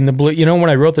rectory in the blue. You know,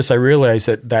 when I wrote this, I realized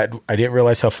that I didn't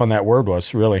realize how fun that word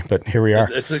was, really. But here we are.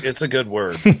 It's a good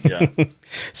word. Yeah.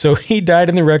 So he died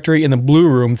in the rectory in the Blue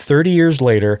Room 30 years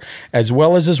later, as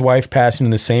well as his wife passing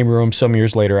in the same room some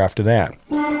years later after that.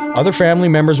 Other family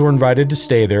members were invited to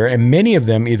stay there, and many of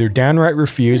them either downright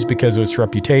refused because of its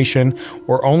reputation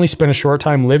or only spent a short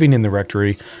time living in the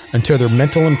rectory until their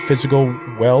mental and physical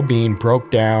well-being broke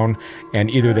down,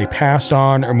 and either they passed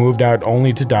on or moved out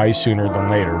only to die sooner than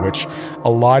later, which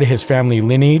a lot of his family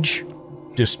lineage,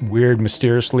 just weird,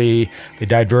 mysteriously, they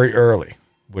died very early,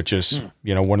 which is,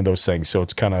 one of those things. So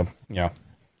it's kind of,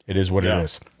 it is what it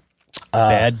is.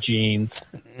 Bad genes.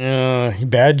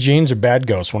 Bad genes or bad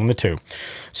ghosts, one of the two.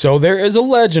 So there is a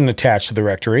legend attached to the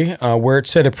rectory where it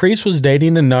said a priest was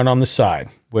dating a nun on the side,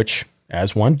 which,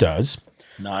 as one does.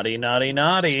 Naughty, naughty,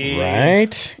 naughty.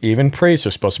 Right? Even priests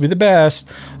are supposed to be the best.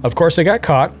 Of course, they got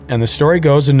caught, and the story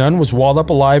goes a nun was walled up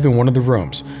alive in one of the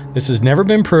rooms. This has never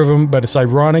been proven, but it's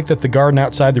ironic that the garden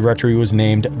outside the rectory was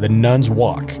named the Nun's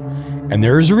Walk. And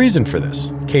there is a reason for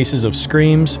this. Cases of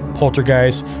screams,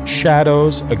 poltergeists,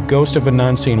 shadows, a ghost of a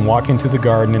nun seen walking through the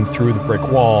garden and through the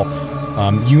brick wall.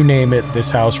 You name it,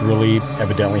 this house really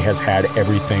evidently has had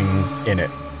everything in it.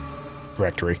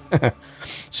 Rectory.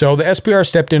 So the SPR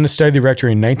stepped in to study the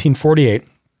rectory in 1948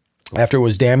 after it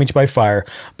was damaged by fire,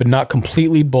 but not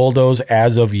completely bulldozed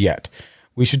as of yet.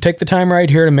 We should take the time right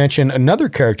here to mention another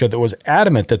character that was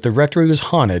adamant that the rectory was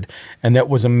haunted, and that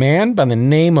was a man by the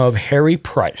name of Harry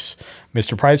Price.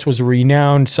 Mr. Price was a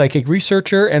renowned psychic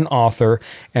researcher and author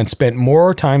and spent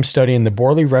more time studying the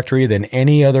Borley Rectory than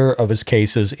any other of his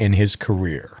cases in his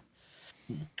career.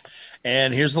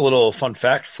 And here's a little fun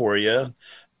fact for you.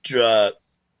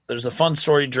 There's a fun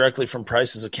story directly from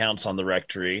Price's accounts on the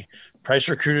rectory. Price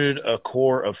recruited a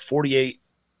corps of 48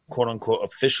 quote-unquote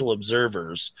official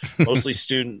observers, mostly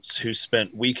students who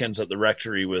spent weekends at the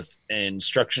rectory with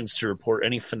instructions to report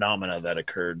any phenomena that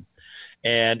occurred.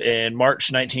 And in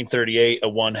March 1938,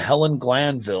 one Helen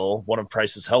Glanville, one of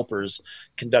Price's helpers,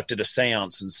 conducted a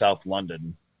seance in South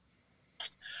London.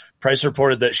 Price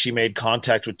reported that she made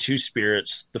contact with two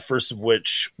spirits, the first of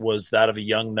which was that of a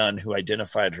young nun who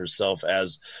identified herself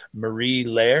as Marie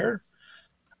Lair.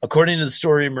 According to the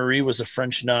story, Marie was a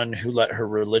French nun who left her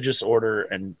religious order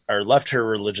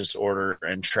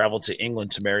and traveled to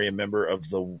England to marry a member of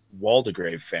the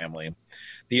Waldegrave family,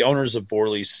 the owners of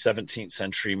Borley's 17th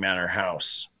century manor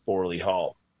house, Borley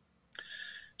Hall.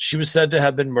 She was said to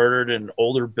have been murdered in an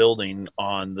older building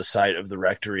on the site of the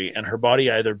rectory, and her body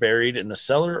either buried in the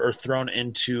cellar or thrown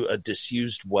into a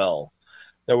disused well.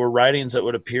 There were writings that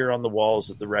would appear on the walls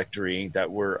at the rectory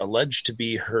that were alleged to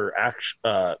be her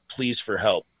pleas for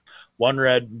help. One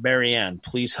read, "Marianne,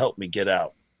 please help me get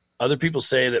out." Other people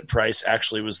say that Price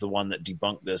actually was the one that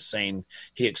debunked this, saying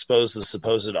he exposed the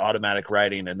supposed automatic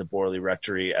writing in the Borley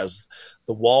Rectory as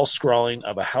the wall scrawling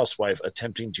of a housewife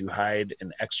attempting to hide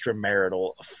an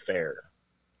extramarital affair.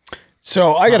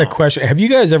 So I got a question. Have you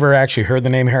guys ever actually heard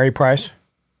the name Harry Price?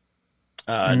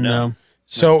 No.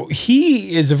 So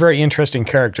he is a very interesting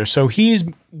character. So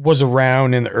was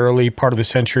around in the early part of the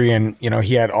century, and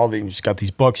he had he's got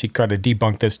these books. He kind of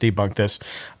debunk this.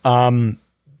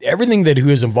 Everything that he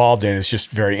was involved in is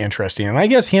just very interesting. And I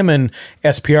guess him and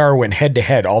SPR went head to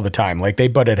head all the time. Like they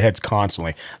butted heads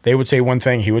constantly. They would say one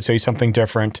thing, he would say something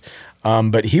different.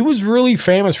 But he was really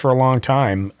famous for a long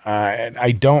time.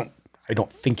 I don't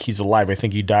think he's alive. I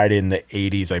think he died in the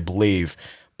 80s, I believe.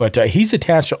 But he's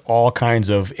attached to all kinds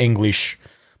of English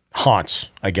haunts,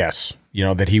 I guess,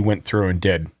 that he went through and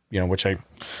did. which I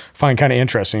find kind of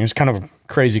interesting. He's kind of a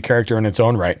crazy character in its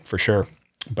own right, for sure.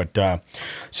 But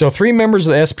so 3 members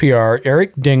of the SPR,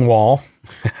 Eric Dingwall,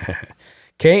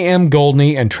 K.M.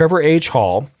 Goldney, and Trevor H.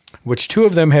 Hall, which 2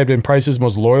 of them had been Price's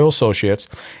most loyal associates,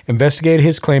 investigated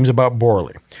his claims about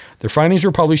Borley. Their findings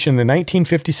were published in the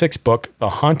 1956 book, The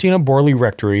Haunting of Borley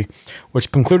Rectory,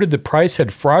 which concluded that Price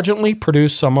had fraudulently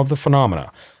produced some of the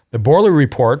phenomena. The Borley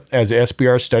Report, as the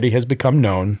SPR study has become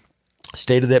known,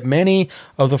 stated that many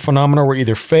of the phenomena were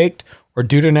either faked or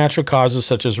due to natural causes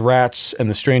such as rats and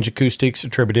the strange acoustics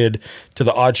attributed to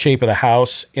the odd shape of the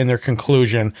house. In their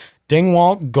conclusion,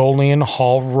 Dingwall, Goldney, and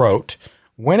Hall wrote,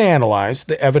 when analyzed,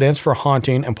 the evidence for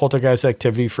haunting and poltergeist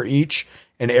activity for each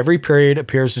and every period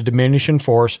appears to diminish in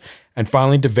force and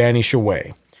finally to vanish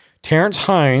away. Terence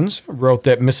Hines wrote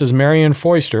that Mrs. Marion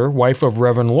Foister, wife of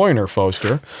Reverend Loyner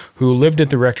Foister, who lived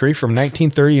at the rectory from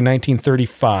 1930 to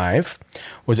 1935,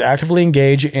 was actively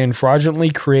engaged in fraudulently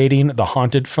creating the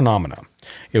haunted phenomena.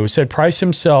 It was said Price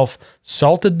himself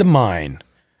salted the mine.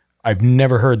 I've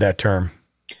never heard that term,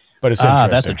 but it's interesting.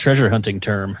 That's a treasure hunting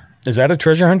term. Is that a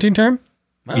treasure hunting term?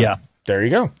 Oh, yeah. There you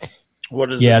go. What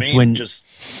does it mean? It's when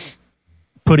just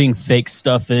putting fake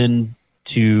stuff in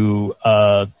to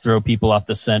throw people off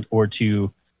the scent or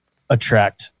to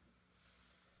attract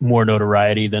more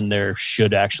notoriety than there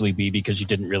should actually be because you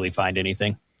didn't really find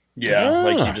anything. Yeah,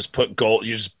 like you just put gold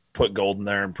in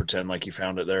there and pretend like you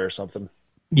found it there or something.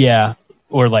 Yeah,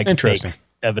 or like Interesting. fake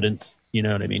evidence, you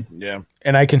know what I mean? Yeah.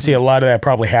 And I can see a lot of that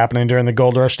probably happening during the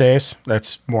gold rush days.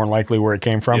 That's more than likely where it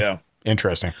came from. Yeah.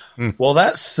 Interesting. Well,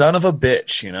 that son of a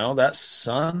bitch, that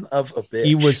son of a bitch.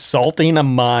 He was salting a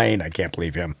mine. I can't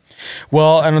believe him.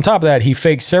 Well, and on top of that, he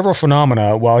faked several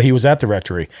phenomena while he was at the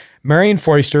rectory. Marion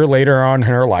Foister, later on in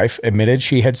her life, admitted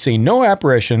she had seen no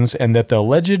apparitions and that the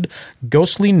alleged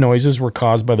ghostly noises were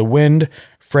caused by the wind,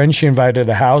 friends she invited to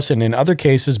the house, and in other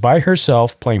cases by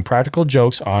herself playing practical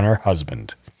jokes on her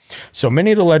husband. So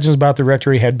many of the legends about the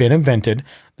rectory had been invented.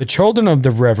 The children of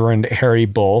the Reverend Harry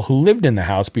Bull, who lived in the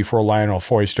house before Lionel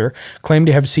Foister, claimed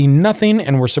to have seen nothing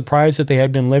and were surprised that they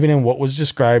had been living in what was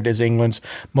described as England's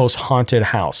most haunted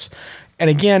house. And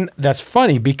again, that's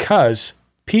funny because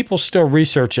people still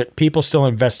research it. People still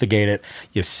investigate it.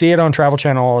 You see it on Travel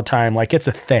Channel all the time. Like, it's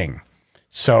a thing.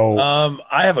 So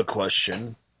I have a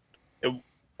question.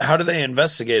 How do they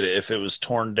investigate it if it was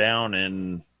torn down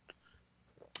in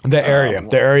the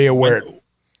area where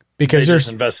because they there's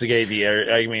just investigate the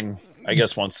area? I mean, I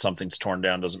guess once something's torn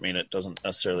down doesn't mean it doesn't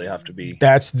necessarily have to be.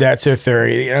 That's their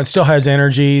theory. It still has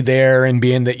energy there, and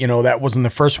being that that wasn't the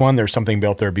first one. There's something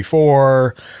built there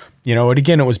before. And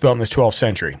again, it was built in the 12th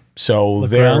century. So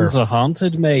the ground's a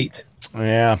haunted, mate.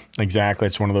 Yeah, exactly.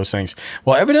 It's one of those things.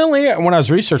 Well, evidently, when I was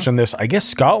researching this, I guess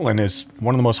Scotland is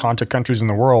one of the most haunted countries in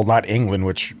the world, not England,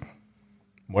 which,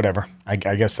 whatever. I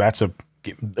guess that's a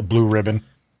blue ribbon,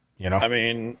 I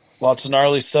mean, lots of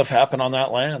gnarly stuff happened on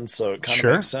that land, so it kind of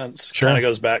makes sense. Sure. Kind of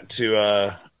goes back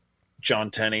to John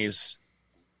Tenney's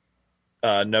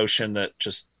notion that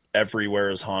just everywhere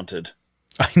is haunted.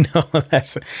 I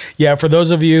know. For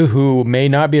those of you who may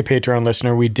not be a Patreon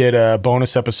listener, we did a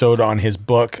bonus episode on his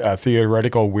book,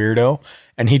 Theoretical Weirdo,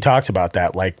 and he talks about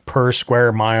that, like per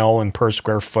square mile and per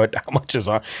square foot, how much is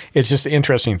on. It's just an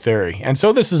interesting theory. And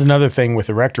so this is another thing with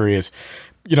the rectory is,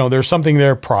 there's something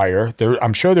there prior.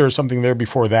 I'm sure there was something there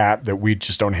before that we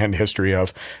just don't have history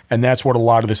of. And that's what a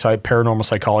lot of the paranormal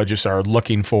psychologists are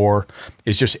looking for,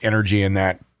 is just energy in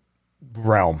that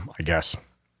realm, I guess.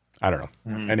 I don't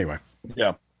know. Anyway.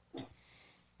 Yeah.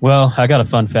 Well, I got a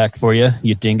fun fact for you,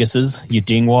 you dinguses, you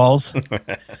dingwalls.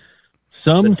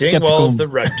 Some the skeptical Dingwall of the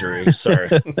rectory. Sorry.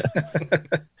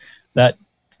 That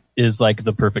is like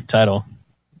the perfect title.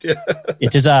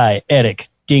 It is I, Eric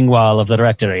Dingwall of the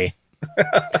rectory.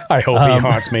 I hope he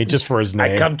haunts me just for his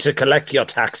name. I come to collect your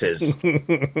taxes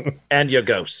and your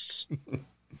ghosts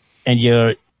and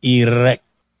your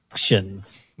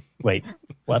erections. Wait,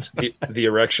 what? The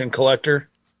erection collector?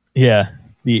 Yeah,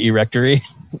 the erectory.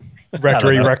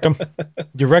 Rectory, rectum.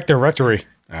 Rectory.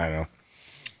 I don't know.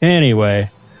 Anyway,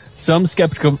 some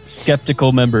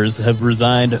skeptical members have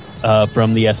resigned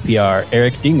from the SPR.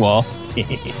 Eric Dingwall,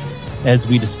 as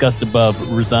we discussed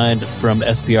above, resigned from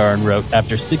SPR and wrote,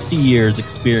 after 60 years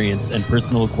experience and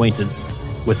personal acquaintance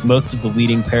with most of the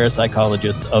leading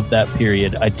parapsychologists of that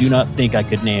period, I do not think I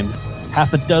could name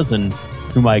half a dozen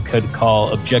whom I could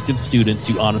call objective students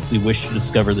who honestly wish to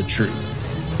discover the truth.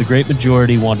 The great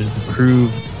majority wanted to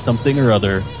prove something or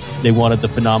other. They wanted the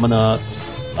phenomena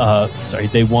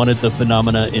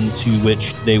into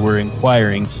which they were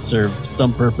inquiring to serve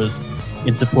some purpose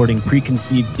in supporting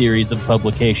preconceived theories of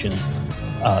publications.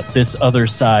 this other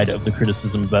side of the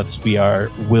criticism of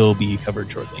SPR will be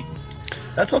covered shortly.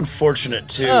 That's unfortunate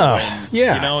too. Yeah.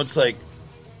 You know, it's like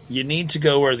you need to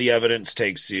go where the evidence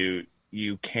takes you.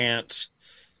 You can't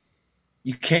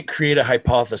create a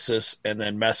hypothesis and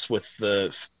then mess with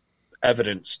the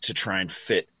evidence to try and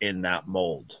fit in that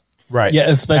mold. Right. Yeah,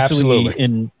 especially Absolutely.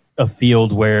 in a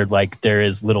field where like there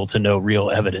is little to no real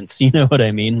evidence. You know what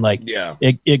I mean? Like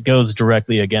it goes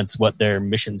directly against what their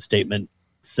mission statement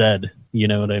said. You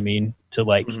know what I mean? To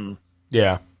like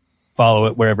follow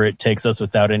it wherever it takes us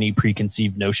without any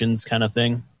preconceived notions kind of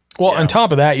thing. Well, on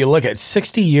top of that, you look at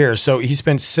 60 years. So he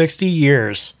spent 60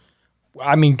 years.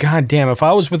 I mean, God damn, if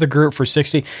I was with a group for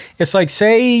 60, it's like,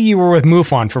 say you were with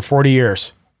MUFON for 40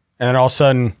 years. And then all of a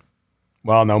sudden,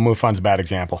 well, no, MUFON's a bad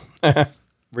example.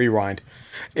 Rewind.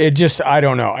 It just, I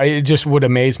don't know. It just would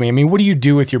amaze me. I mean, what do you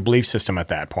do with your belief system at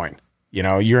that point? You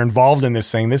know, you're involved in this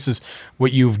thing. This is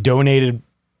what you've donated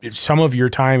some of your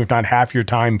time, if not half your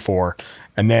time for.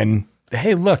 And then,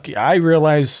 hey, look, I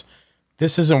realize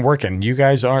this isn't working. You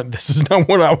guys aren't, this is not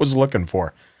what I was looking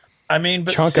for. I mean,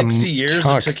 but 60 years,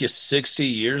 it took you 60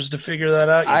 years to figure that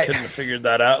out. You couldn't have figured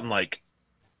that out in like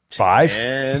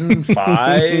 5?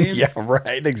 5? Yeah,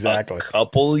 right, exactly. A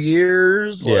couple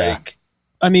years. Yeah. Like,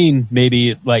 I mean, maybe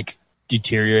it like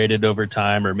deteriorated over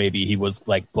time, or maybe he was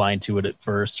like blind to it at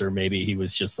first, or maybe he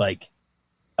was just like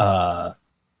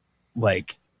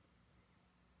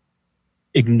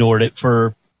ignored it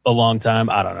for a long time.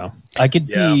 I don't know. I could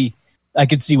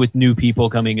see with new people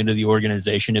coming into the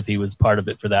organization, if he was part of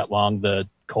it for that long, the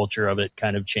culture of it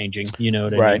kind of changing. You know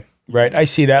what I mean? Right. I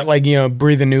see that, like, you know,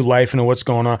 breathing new life into what's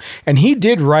going on. And he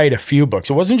did write a few books.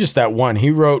 It wasn't just that one.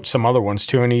 He wrote some other ones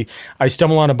too. And I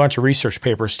stumbled on a bunch of research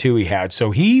papers too he had.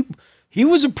 So he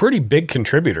was a pretty big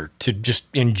contributor to just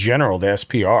in general the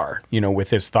SPR, you know, with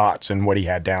his thoughts and what he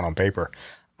had down on paper.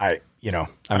 I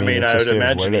mean, I would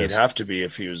imagine he'd have to be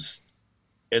if he was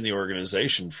in the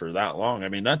organization for that long. I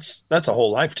mean, that's a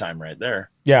whole lifetime right there.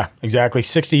 Yeah, exactly.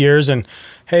 60 years. And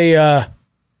hey,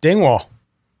 Dingwall,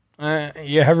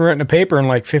 you haven't written a paper in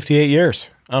like 58 years.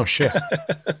 Oh shit.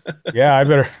 Yeah, I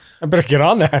better get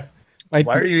on that. Why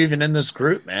are you even in this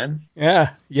group, man?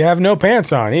 Yeah, you have no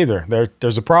pants on either.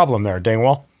 There's a problem there,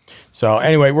 Dingwall. So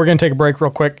anyway, we're going to take a break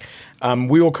real quick.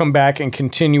 We will come back and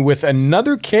continue with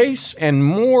another case and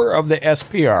more of the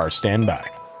SPR. Stand by.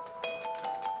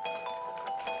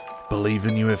 Believe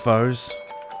in UFOs?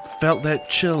 Felt that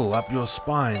chill up your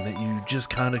spine that you just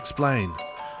can't explain?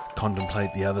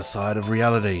 Contemplate the other side of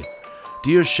reality?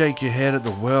 Do you shake your head at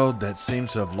the world that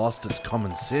seems to have lost its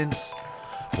common sense?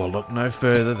 Well, look no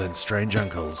further than Strange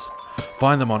Uncles.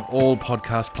 Find them on all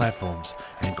podcast platforms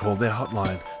and call their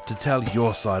hotline to tell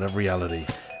your side of reality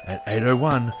at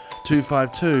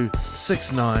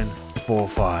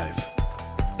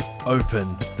 801-252-6945.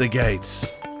 Open the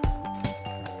gates.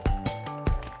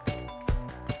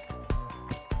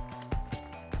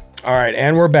 All right,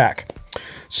 and we're back.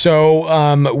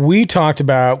 So we talked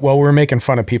about, well, we were making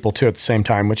fun of people too at the same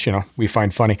time, which, you know, we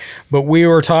find funny. But we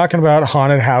were talking about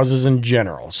haunted houses in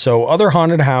general. So other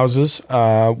haunted houses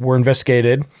were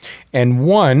investigated. And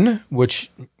one, which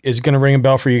is going to ring a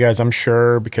bell for you guys, I'm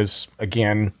sure, because,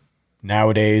 again,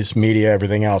 nowadays, media,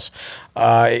 everything else.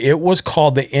 It was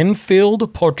called the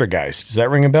Enfield Poltergeist. Does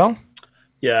that ring a bell?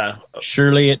 Yeah.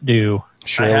 Surely it do.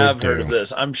 I have heard of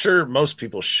this. I'm sure most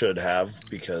people should have,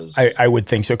 because I would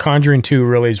think so. Conjuring 2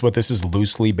 really is what this is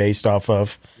loosely based off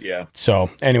of. Yeah. So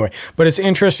anyway, but it's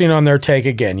interesting on their take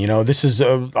again. You know, this is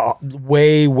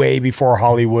way, way before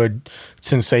Hollywood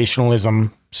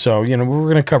sensationalism. So, you know, we're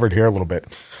going to cover it here a little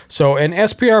bit. So an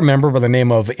SPR member by the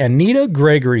name of Anita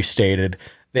Gregory stated,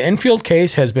 the Enfield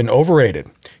case has been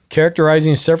overrated,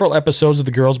 characterizing several episodes of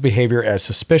the girl's behavior as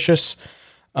suspicious.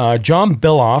 John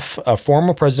Billoff, a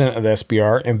former president of the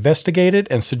SPR, investigated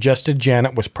and suggested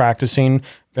Janet was practicing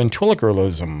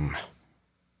ventriloquism.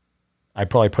 I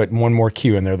probably put one more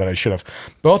Q in there that I should have.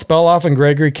 Both Billoff and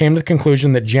Gregory came to the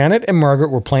conclusion that Janet and Margaret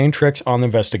were playing tricks on the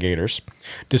investigators,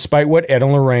 despite what Ed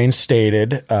and Lorraine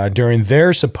stated during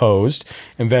their supposed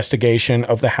investigation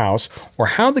of the house, or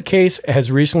how the case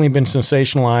has recently been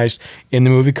sensationalized in the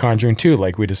movie Conjuring 2,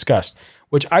 like we discussed,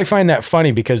 which I find that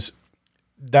funny because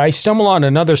I stumbled on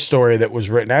another story that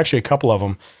was written, actually a couple of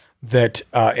them, that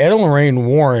Ed and Lorraine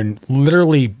Warren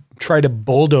literally tried to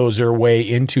bulldoze their way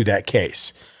into that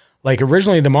case. Like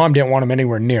originally the mom didn't want him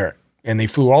anywhere near it. And they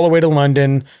flew all the way to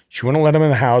London. She wouldn't let him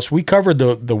in the house. We covered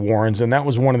the Warrens, and that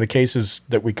was one of the cases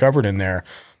that we covered in there,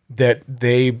 that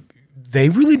they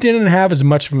really didn't have as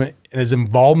much of as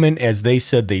involvement as they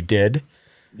said they did.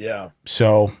 Yeah.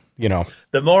 So, you know.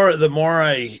 The more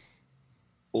I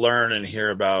learn and hear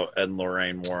about Ed and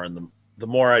Lorraine Warren, the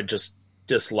more I just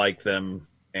dislike them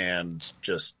and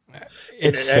just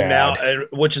It's and now, sad.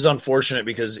 which is unfortunate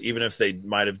because even if they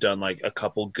might have done like a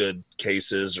couple good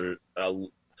cases or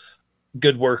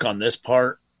good work on this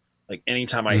part, like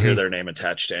anytime I hear their name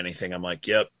attached to anything, I'm like,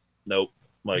 yep, nope.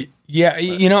 Like, yeah,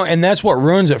 and that's what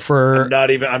ruins it for.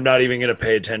 I'm not even going to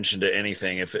pay attention to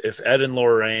anything. If Ed and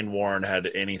Lorraine Warren had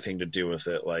anything to do with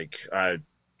it, like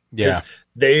because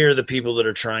they are the people that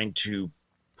are trying to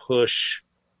push.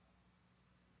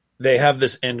 They have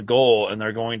this end goal, and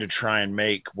they're going to try and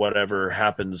make whatever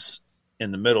happens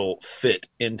in the middle fit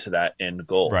into that end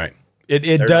goal. Right.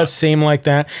 It does seem like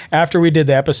that. After we did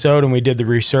the episode and we did the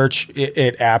research,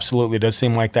 it absolutely does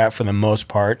seem like that for the most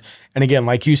part. And again,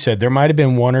 like you said, there might have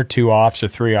been 1 or 2 offs or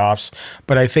 3 offs,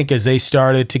 but I think as they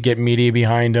started to get media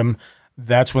behind them,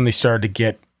 that's when they started to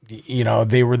get,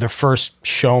 they were the first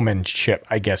showmanship,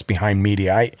 I guess, behind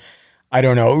media. I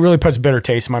don't know. It really puts a bitter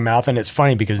taste in my mouth, and it's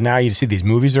funny because now you see these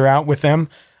movies are out with them,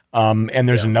 and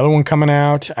there's another one coming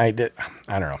out. I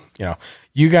don't know.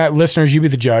 You got listeners. You be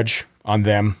the judge on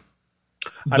them.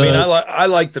 I mean, I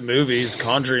like the movies.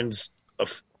 Conjuring's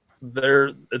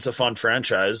it's a fun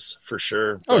franchise for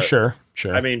sure. Oh, sure.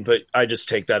 I mean, but I just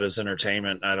take that as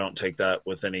entertainment. I don't take that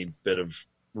with any bit of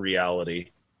reality.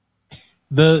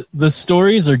 The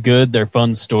stories are good. They're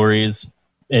fun stories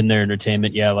and they're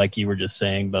entertainment. Yeah, like you were just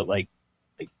saying, but like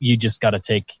you just got to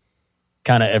take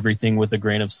kind of everything with a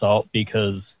grain of salt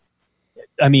because,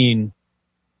 I mean,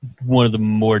 one of the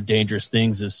more dangerous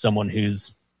things is someone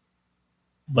who's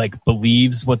like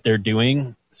believes what they're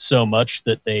doing so much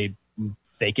that they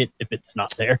fake it if it's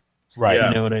not there. Right.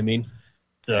 You know what I mean?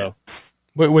 So,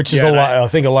 which is a lot. I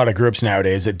think a lot of groups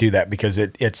nowadays that do that because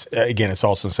it's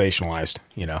all sensationalized,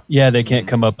 Yeah. They can't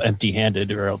come up empty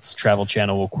handed or else Travel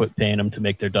Channel will quit paying them to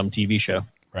make their dumb TV show.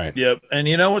 Right. Yep. And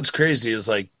what's crazy is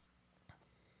like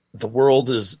the world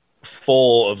is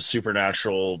full of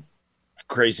supernatural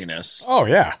craziness. Oh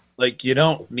yeah. Like you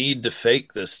don't need to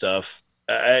fake this stuff.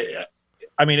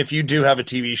 I mean, if you do have a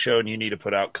TV show and you need to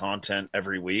put out content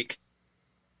every week,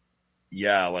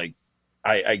 yeah, like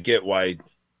I get why,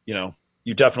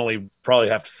 you definitely probably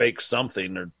have to fake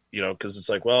something or, because it's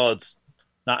like, well, it's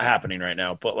not happening right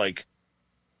now. But like,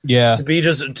 yeah, to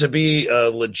be a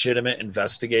legitimate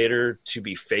investigator, to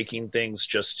be faking things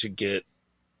just to get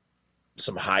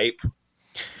some hype,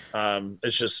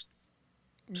 it's just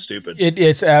stupid.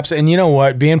 It's absolutely, and you know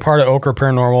what? Being part of Ochre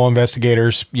Paranormal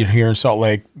Investigators here in Salt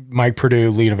Lake, Mike Purdue,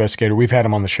 lead investigator, we've had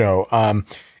him on the show.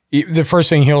 The first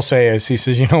thing he'll say is, he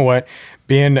says, you know what?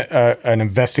 Being an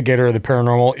investigator of the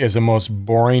paranormal is the most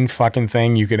boring fucking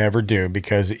thing you could ever do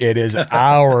because it is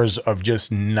hours of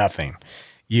just nothing.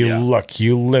 You look,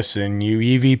 you listen, you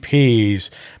EVPs.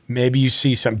 Maybe you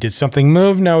see something. Did something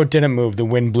move? No, it didn't move. The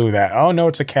wind blew that. Oh, no,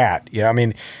 it's a cat. Yeah, I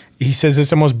mean, he says it's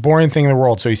the most boring thing in the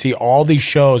world. So you see all these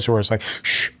shows where it's like,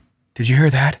 shh, did you hear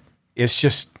that? It's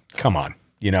just, come on,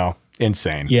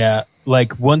 insane. Yeah.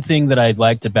 Like one thing that I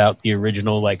liked about the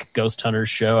original like Ghost Hunters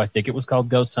show, I think it was called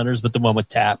Ghost Hunters, but the one with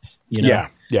Taps, Yeah.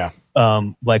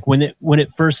 Like when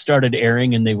it first started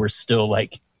airing and they were still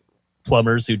like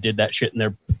plumbers who did that shit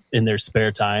in their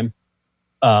spare time.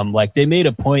 Like they made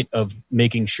a point of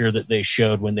making sure that they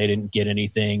showed when they didn't get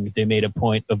anything. They made a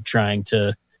point of trying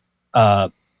to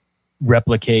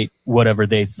replicate whatever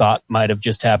they thought might have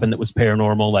just happened that was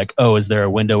paranormal. Like, oh, is there a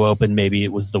window open? Maybe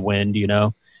it was the wind,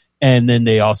 And then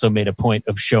they also made a point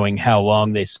of showing how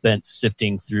long they spent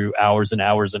sifting through hours and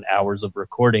hours and hours of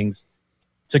recordings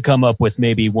to come up with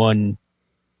maybe one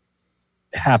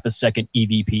half a second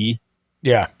EVP.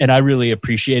 Yeah. And I really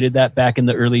appreciated that back in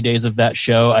the early days of that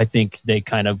show. I think they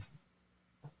kind of,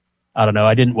 I don't know,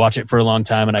 I didn't watch it for a long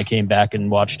time and I came back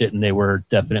and watched it and they were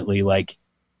definitely like,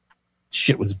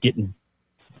 shit was getting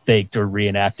faked or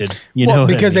reenacted,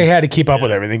 because they had to keep up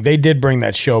with everything. They did bring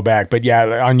that show back, but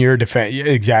yeah, on your defense,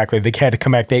 exactly. They had to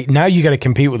come back. Now you got to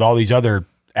compete with all these other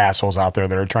assholes out there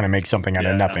that are trying to make something out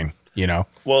of nothing,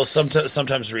 Well,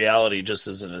 sometimes reality just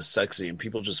isn't as sexy and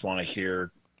people just want to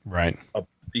hear right. A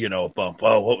bump.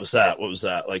 Oh, what was that? What was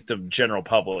that? Like the general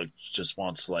public just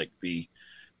wants to be,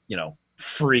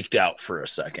 freaked out for a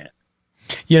second.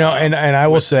 And I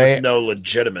will say with no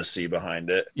legitimacy behind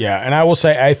it. Yeah, and I will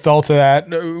say I felt that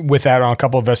with that on a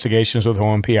couple of investigations with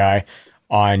OMPI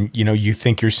on, you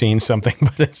think you're seeing something,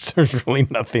 but there's really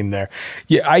nothing there.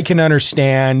 Yeah, I can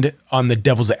understand on the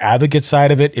devil's advocate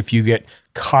side of it, if you get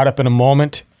caught up in a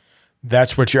moment,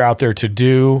 that's what you're out there to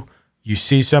do. You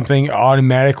see something,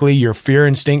 automatically your fear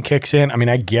instinct kicks in. I mean,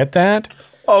 I get that.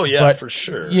 Oh, yeah, but, for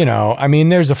sure.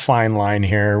 There's a fine line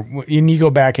here. And you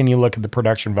go back and you look at the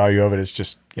production value of it, it's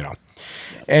just,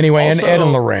 Anyway, also, and Ed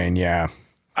and Lorraine, yeah.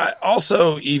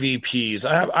 Also EVPs.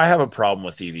 I have a problem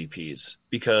with EVPs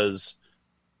because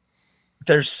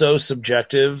they're so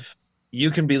subjective. You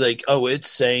can be like, oh, it's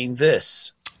saying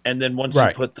this, and then once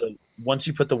you put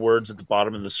the words at the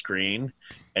bottom of the screen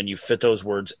and you fit those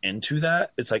words into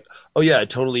that, it's like, oh yeah, I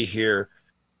totally hear,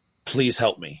 please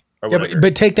help me. Or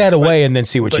but take that away and then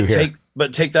see what you hear.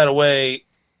 Take that away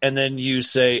and then you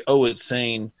say, oh, it's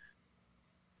saying,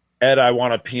 Ed, I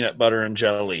want a peanut butter and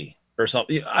jelly or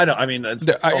something.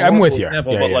 I'm with you.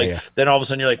 Example, then all of a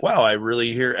sudden you're like, wow, I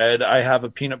really hear, Ed, I have a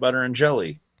peanut butter and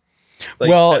jelly.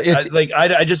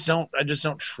 I just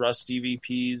don't trust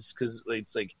EVPs because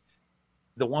it's like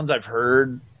the ones I've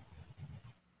heard.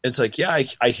 It's like, yeah,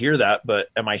 I hear that, but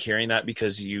am I hearing that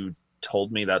because you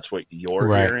told me that's what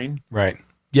you're hearing? Right.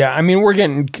 Yeah, I mean, we're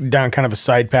getting down kind of a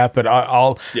side path, but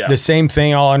the same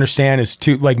thing I'll understand is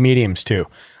like mediums too.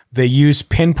 They use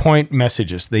pinpoint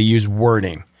messages. They use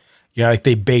wording. Yeah, like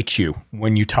they bait you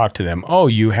when you talk to them. Oh,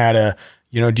 you had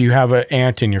do you have an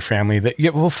aunt in your family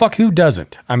well, fuck, who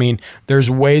doesn't? I mean, there's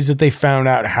ways that they found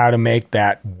out how to make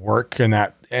that work and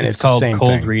it's called the same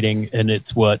cold thing. reading, and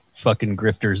it's what fucking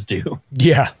grifters do.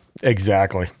 Yeah,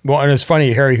 exactly. Well, and it's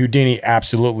funny, Harry Houdini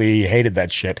absolutely hated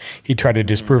that shit. He tried to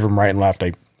disprove him right and left.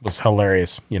 It was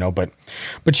hilarious, but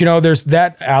there's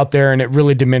that out there, and it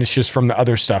really diminishes from the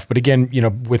other stuff. But again,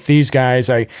 with these guys,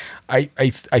 I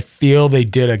feel they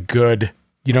did a good,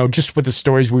 just with the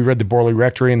stories we read, the Borley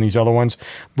Rectory and these other ones.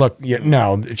 Look,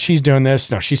 no, she's doing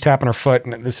this. No, she's tapping her foot,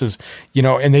 and this is,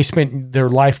 and they spent their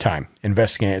lifetime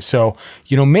investigating it. So,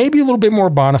 maybe a little bit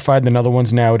more bona fide than other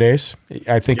ones nowadays.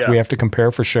 I think we have to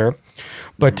compare for sure.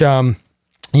 But,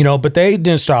 but they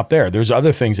didn't stop there. There's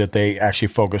other things that they actually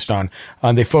focused on.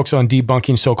 They focused on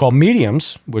debunking so-called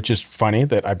mediums, which is funny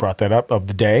that I brought that up of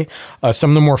the day. Some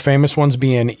of the more famous ones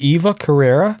being Eva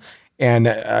Carrera and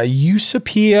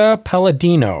Eusapia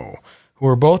Palladino, who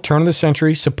were both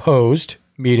turn-of-the-century supposed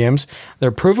mediums.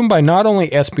 They're proven by not only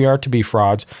SPR to be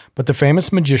frauds, but the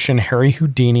famous magician Harry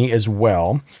Houdini as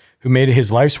well, who made it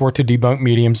his life's work to debunk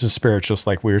mediums and spiritualists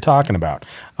like we were talking about.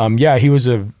 He was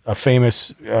a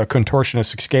famous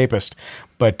contortionist escapist,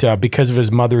 but because of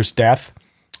his mother's death,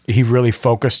 he really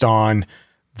focused on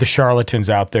the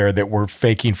charlatans out there that were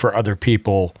faking for other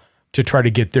people to try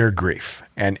to get their grief.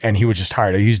 And he was just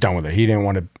tired. He was done with it. He didn't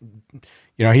want to,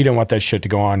 he didn't want that shit to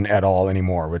go on at all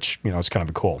anymore, which, is kind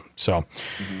of cool. So,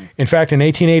 in fact, in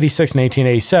 1886 and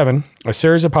 1887, a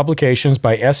series of publications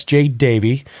by S.J.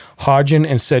 Davy, Hodgin,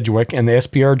 and Sedgwick in the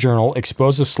SPR Journal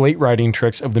exposed the slate writing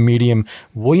tricks of the medium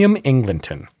William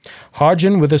Englinton.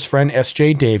 Hodgin, with his friend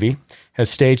S.J. Davy, has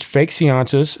staged fake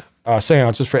seances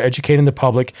for educating the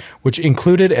public, which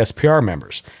included SPR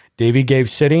members. Davy gave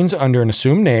sittings under an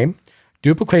assumed name,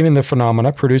 duplicating the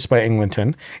phenomena produced by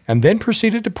Englinton, and then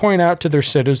proceeded to point out to their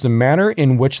sitters the manner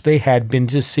in which they had been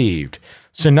deceived.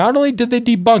 So not only did they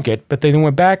debunk it, but they then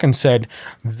went back and said,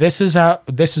 this is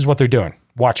what they're doing.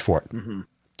 Watch for it.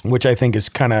 Which I think is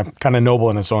kind of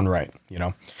noble in its own right,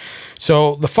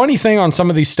 So the funny thing on some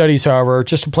of these studies, however,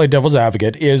 just to play devil's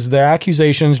advocate, is the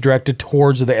accusations directed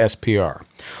towards the SPR.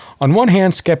 On one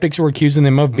hand, skeptics were accusing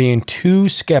them of being too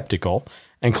skeptical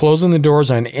and closing the doors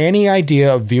on any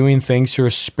idea of viewing things through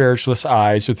spiritualist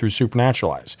eyes or through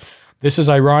supernatural eyes. This is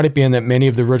ironic, being that many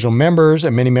of the original members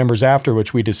and many members after,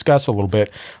 which we discuss a little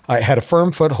bit, had a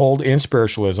firm foothold in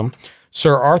spiritualism.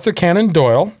 Sir Arthur Conan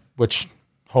Doyle, which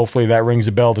hopefully that rings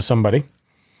a bell to somebody,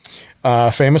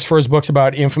 famous for his books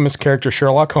about infamous character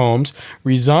Sherlock Holmes,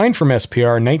 resigned from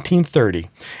SPR in 1930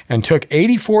 and took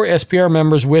 84 SPR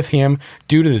members with him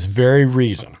due to this very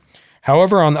reason.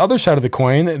 However, on the other side of the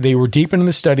coin, they were deep into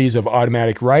the studies of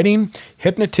automatic writing,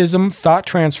 hypnotism, thought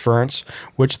transference,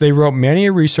 which they wrote many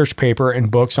a research paper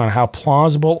and books on how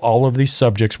plausible all of these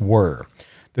subjects were.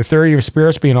 The theory of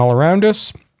spirits being all around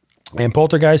us and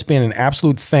poltergeist being an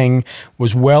absolute thing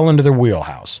was well into their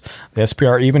wheelhouse. The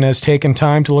SPR even has taken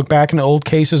time to look back into old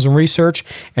cases and research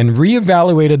and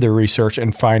reevaluated their research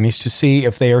and findings to see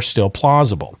if they are still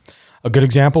plausible. A good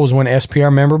example was when an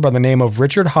SPR member by the name of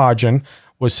Richard Hodgin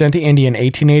was sent to India in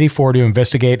 1884 to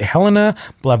investigate Helena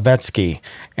Blavatsky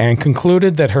and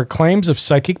concluded that her claims of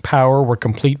psychic power were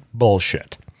complete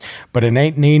bullshit. But in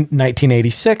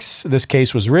 1986, this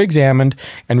case was reexamined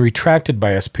and retracted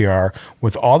by SPR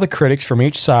with all the critics from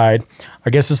each side.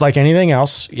 I guess it's like anything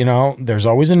else, there's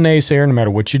always a naysayer no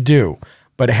matter what you do.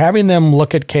 But having them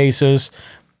look at cases,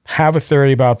 have a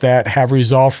theory about that, have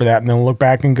resolve for that, and then look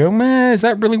back and go, man, is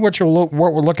that really what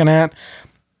we're looking at?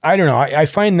 I don't know. I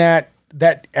find that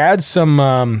adds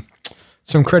some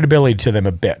credibility to them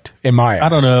a bit, in my eyes. I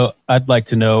don't know. I'd like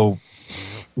to know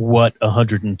what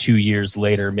 102 years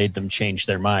later made them change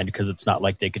their mind, because it's not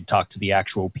like they could talk to the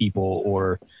actual people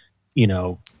or,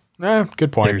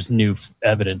 good point. There's new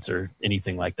evidence or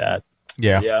anything like that.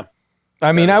 Yeah.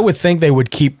 I mean, I would think they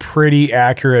would keep pretty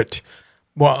accurate.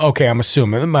 Well, okay, I'm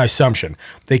assuming, my assumption,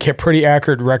 they kept pretty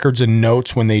accurate records and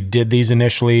notes when they did these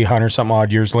initially, 100-something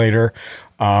odd years later.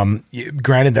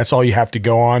 Granted, that's all you have to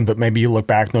go on, but maybe you look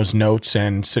back in those notes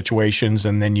and situations,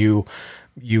 and then you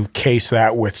case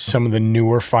that with some of the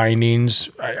newer findings.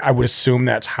 I would assume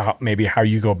that's how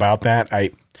you go about that.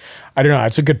 I don't know.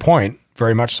 That's a good point.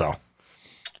 Very much so.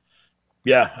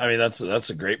 Yeah, I mean, that's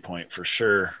a great point for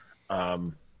sure.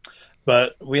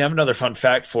 But we have another fun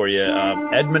fact for you.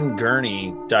 Edmund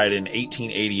Gurney died in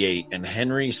 1888 and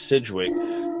Henry Sidgwick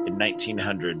in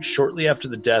 1900. Shortly after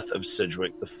the death of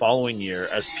Sidgwick, the following year,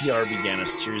 SPR began a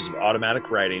series of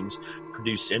automatic writings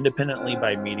produced independently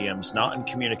by mediums not in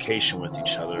communication with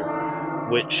each other,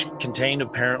 which contained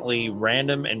apparently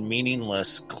random and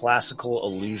meaningless classical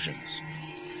allusions.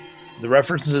 The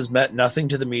references meant nothing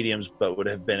to the mediums, but would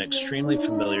have been extremely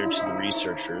familiar to the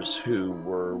researchers, who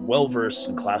were well-versed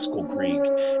in classical Greek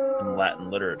and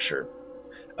Latin literature.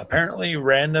 Apparently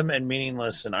random and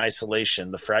meaningless in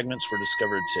isolation, the fragments were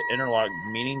discovered to interlock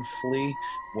meaningfully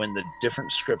when the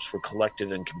different scripts were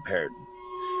collected and compared.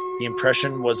 The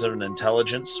impression was of an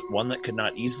intelligence, one that could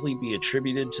not easily be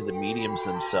attributed to the mediums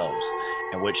themselves,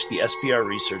 and which the SPR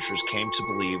researchers came to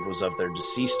believe was of their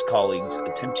deceased colleagues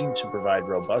attempting to provide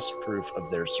robust proof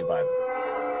of their survival.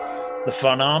 The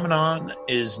phenomenon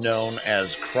is known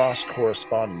as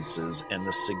cross-correspondences, and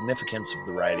the significance of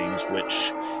the writings,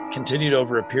 which continued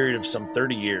over a period of some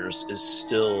 30 years, is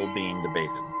still being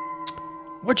debated.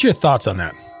 What's your thoughts on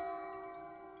that?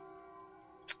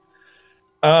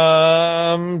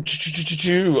 I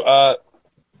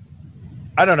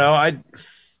don't know. I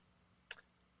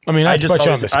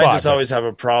just always have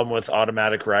a problem with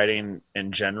automatic writing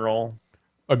in general.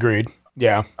 Agreed.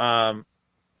 Yeah. I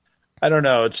don't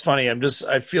know. It's funny.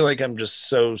 I feel like I'm just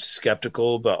so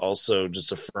skeptical, but also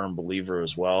just a firm believer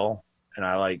as well. And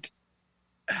I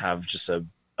have just a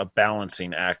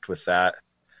balancing act with that.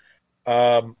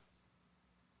 And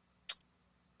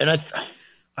I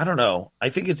don't know. I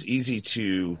think it's easy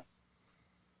to.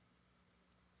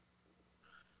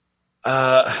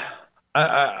 I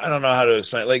don't know how to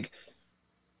explain it.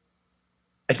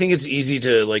 I think it's easy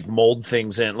to mold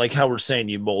things in, like how we're saying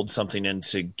you mold something in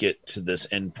to get to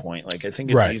this end point. I think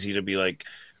it's easy to be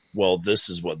well, this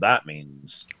is what that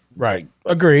means. It's right.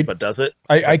 Agreed. But does it?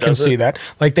 I can see that.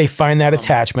 They find that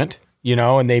attachment,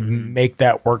 and they make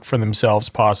that work for themselves,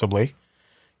 possibly.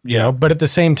 But at the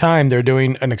same time, they're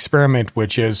doing an experiment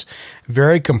which is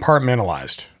very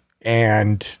compartmentalized,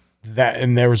 and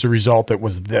there was a result that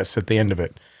was this at the end of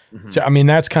it. Mm-hmm. So, I mean,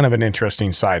 that's kind of an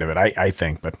interesting side of it, I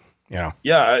think. But yeah,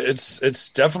 it's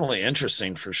definitely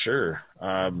interesting for sure.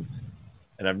 And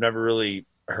I've never really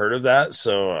heard of that.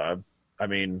 So, I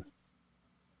mean,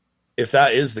 if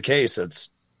that is the case,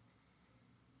 that's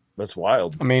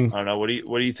wild. I mean, I don't know. What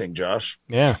do you think, Josh?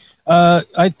 Yeah,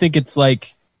 I think it's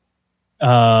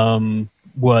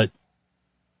what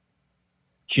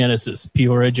Genesis,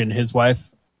 Peorage, and his wife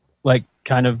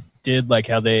kind of did,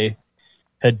 how they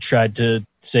had tried to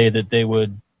say that they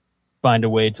would find a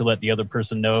way to let the other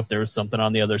person know if there was something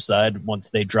on the other side once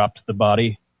they dropped the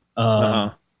body.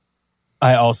 I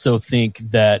also think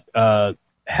that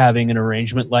having an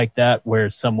arrangement like that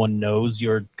where someone knows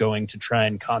you're going to try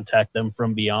and contact them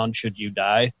from beyond should you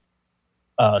die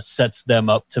sets them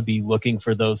up to be looking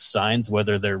for those signs,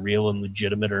 whether they're real and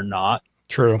legitimate or not.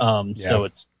 True. So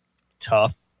it's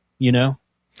tough,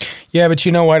 Yeah, but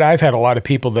you know what? I've had a lot of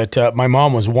people that my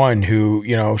mom was one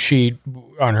who, she,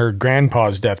 on her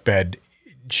grandpa's deathbed,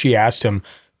 she asked him,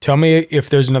 tell me if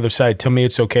there's another side. Tell me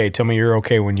it's okay. Tell me you're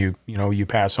okay when you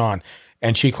pass on.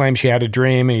 And she claimed she had a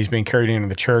dream and he's being carried into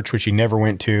the church, which he never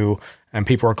went to. And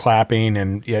people were clapping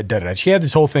and she had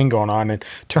this whole thing going on. And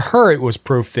to her, it was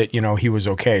proof that, he was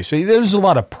okay. So there's a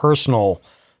lot of personal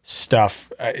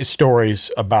stuff,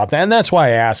 stories about that. And that's why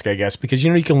I ask, I guess, because,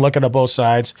 you can look at both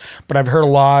sides. But I've heard a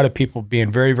lot of people being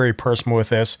very, very personal with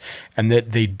this and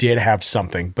that they did have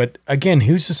something. But again,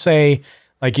 who's to say,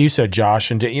 like you said, Josh,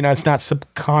 and, it's not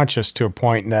subconscious to a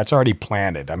point and that's already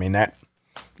planted. I mean, that,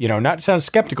 not to sound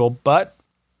skeptical, but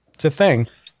it's a thing.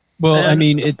 Well, I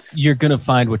mean, you're going to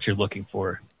find what you're looking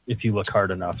for if you look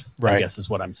hard enough, right. I guess is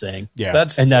what I'm saying. Yeah.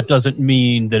 And that doesn't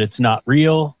mean that it's not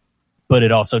real, but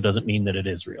it also doesn't mean that it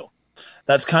is real.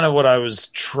 That's kind of what I was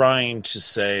trying to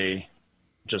say,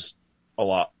 just a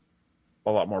lot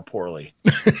more poorly.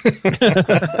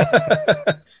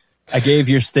 I gave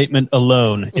your statement a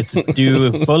loan. It's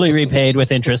due fully repaid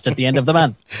with interest at the end of the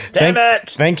month. Damn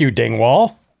it! Thank you,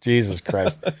 Dingwall. Jesus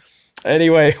Christ.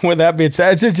 Anyway, with that being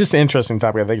said, it's just an interesting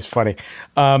topic. I think it's funny.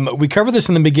 We covered this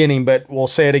in the beginning, but we'll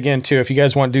say it again, too. If you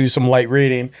guys want to do some light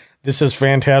reading, this is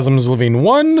Phantasms Living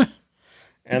 1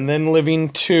 and then Living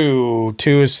 2.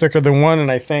 2 is thicker than 1,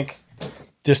 and I think,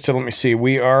 just to let me see,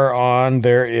 we are on,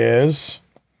 there is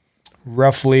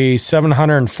roughly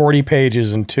 740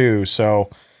 pages in 2. So,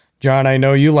 John, I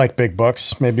know you like big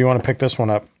books. Maybe you want to pick this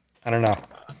one up. I don't know.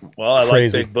 Well, I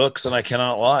Crazy. like big books, and I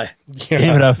cannot lie.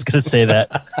 Damn it, I was going to say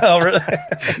that. Oh, really?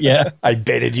 Yeah. I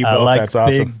baited you I both. like That's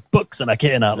awesome. big books, and I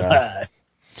cannot lie.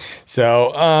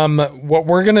 So, what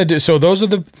we're going to do, so those are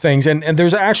the things, and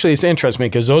there's actually, it's interesting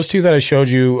because those two that I showed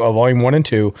you, Volume 1 and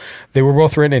 2, they were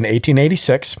both written in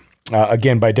 1886,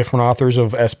 again, by different authors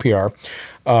of SPR.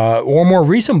 Or more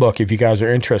recent book, if you guys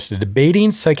are interested, Debating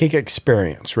Psychic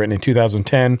Experience, written in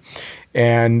 2010.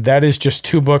 And that is just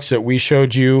 2 books that we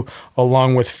showed you,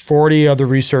 along with 40 other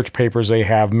research papers they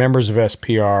have, members of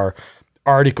SPR,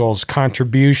 articles,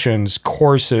 contributions,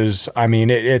 courses. I mean,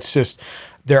 it's just,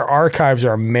 their archives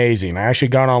are amazing. I actually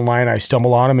got online, I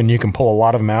stumbled on them, and you can pull a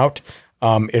lot of them out.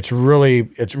 It's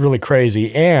really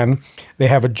crazy. And they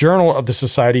have a journal of the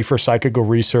Society for Psychical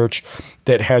Research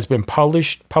that has been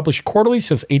published quarterly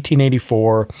since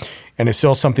 1884, and it's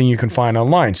still something you can find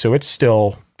online. So it's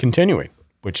still continuing,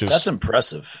 which is... That's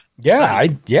impressive. Yeah,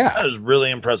 That is really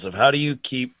impressive. How do you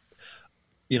keep,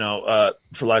 for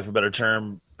lack of a better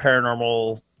term,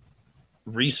 paranormal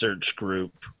research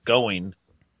group going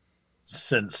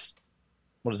since,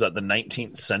 what is that, the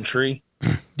 19th century?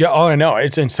 Yeah, oh, I know.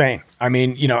 It's insane. I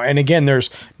mean, and again,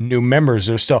 there's new members.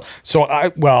 There's still,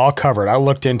 I'll cover it. I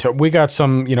looked into it. We got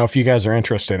some, if you guys are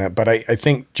interested in it, but I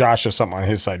think Josh has something on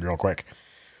his side real quick.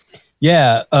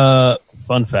 Yeah.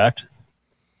 Fun fact.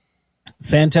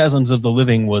 Phantasms of the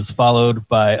Living was followed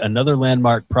by another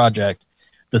landmark project,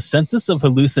 The Census of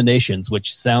Hallucinations,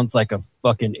 which sounds like a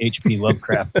fucking H.P.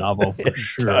 Lovecraft novel for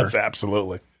sure. Does,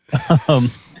 absolutely.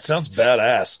 Sounds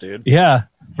badass, dude. Yeah.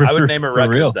 I would name a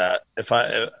record real. that if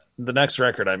the next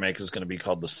record I make is going to be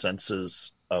called The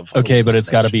Senses of Okay, but it's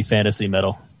got to be fantasy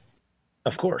metal.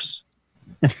 Of course.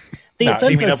 The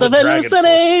Senses of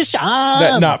Hallucinations.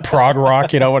 Not prog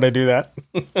rock, when I do that.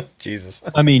 Jesus.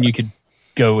 I mean, you could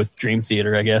go with Dream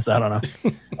Theater, I guess. I don't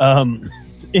know.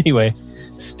 Anyway,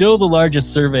 still the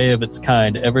largest survey of its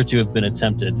kind ever to have been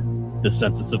attempted. The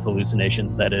Census of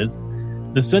Hallucinations, that is.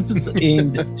 The census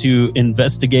aimed to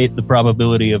investigate the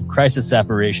probability of crisis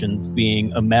apparitions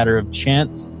being a matter of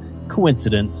chance,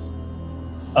 coincidence,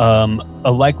 a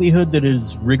likelihood that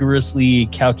is rigorously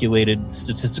calculated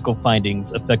statistical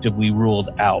findings effectively ruled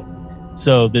out.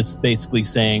 So this basically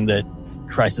saying that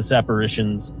crisis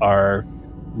apparitions are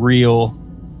real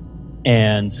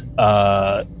and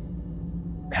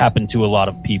happen to a lot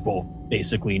of people,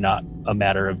 basically not a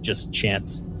matter of just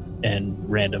chance and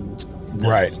randomness.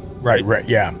 Right.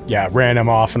 Yeah. Random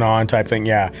off and on type thing.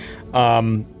 Yeah.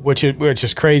 Which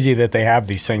is crazy that they have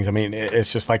these things. I mean,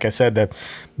 it's just like I said, that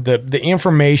the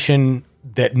information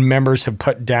that members have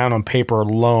put down on paper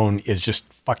alone is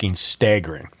just fucking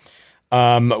staggering.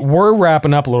 We're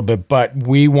wrapping up a little bit, but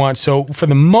so for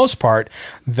the most part,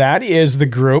 that is the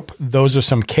group. Those are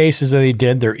some cases that they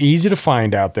did. They're easy to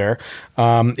find out there.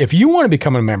 If you want to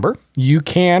become a member, you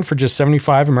can for just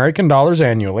 $75 American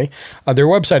annually. Their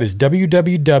website is www.spr.ac.uk.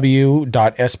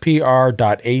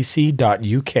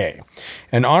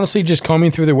 And honestly, just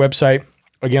combing through their website,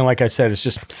 again, like I said, it's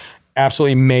just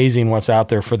absolutely amazing what's out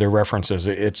there for their references.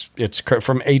 It's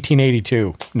from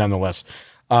 1882, nonetheless.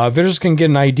 Visitors can get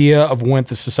an idea of what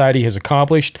the Society has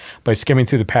accomplished by skimming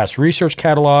through the past research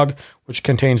catalog, which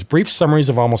contains brief summaries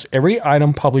of almost every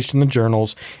item published in the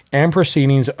journals and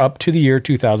proceedings up to the year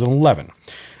 2011.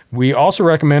 We also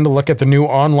recommend to look at the new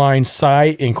online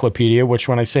Psi-Encyclopedia, which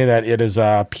when I say that, it is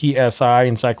a PSI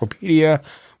Encyclopedia,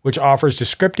 which offers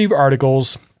descriptive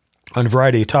articles on a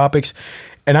variety of topics.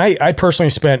 And I personally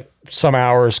spent some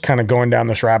hours kind of going down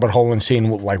this rabbit hole and seeing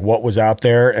what was out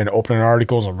there and opening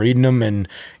articles and reading them. And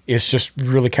it's just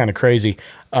really kind of crazy.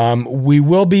 We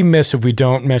will be missed if we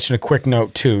don't mention a quick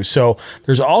note too. So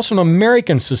there's also an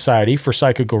American Society for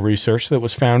Psychical Research that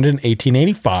was founded in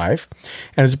 1885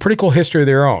 and has a pretty cool history of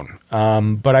their own.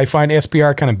 But I find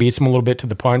SPR kind of beats them a little bit to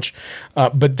the punch,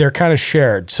 but they're kind of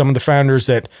shared. Some of the founders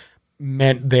that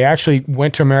they actually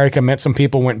went to America, met some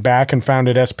people, went back and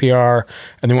founded SPR,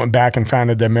 and then went back and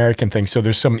founded the American thing. So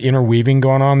there's some interweaving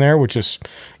going on there, which is,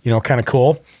 kind of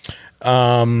cool.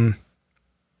 And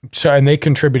they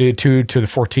contributed to the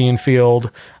 14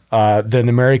 field. Then the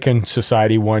American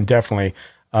Society one, definitely.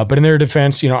 But in their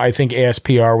defense, I think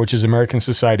ASPR, which is American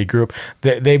Society Group,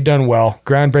 they've done well.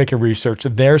 Groundbreaking research.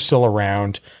 They're still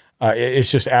around.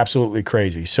 It's just absolutely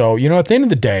crazy. So, at the end of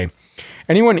the day,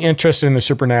 anyone interested in the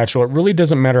supernatural, it really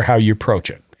doesn't matter how you approach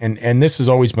it. And this has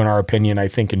always been our opinion, I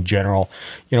think, in general.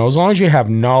 As long as you have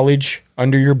knowledge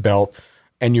under your belt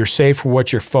and you're safe for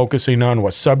what you're focusing on,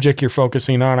 what subject you're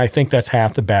focusing on, I think that's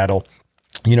half the battle.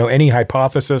 Any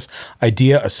hypothesis,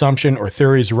 idea, assumption, or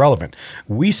theory is irrelevant.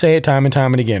 We say it time and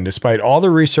time and again, despite all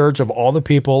the research of all the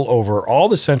people over all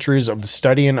the centuries of the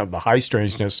studying of the high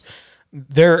strangeness,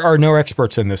 there are no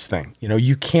experts in this thing.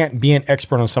 You can't be an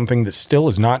expert on something that still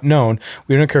is not known.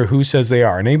 We don't care who says they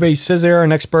are. And anybody says they are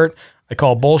an expert, I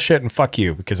call bullshit and fuck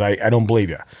you, because I don't believe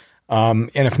you.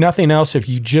 And if nothing else, if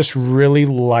you just really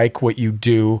like what you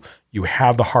do, you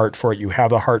have the heart for it, you have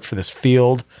the heart for this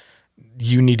field,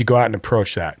 you need to go out and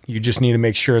approach that. You just need to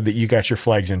make sure that you got your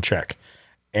flags in check.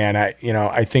 And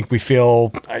I think I feel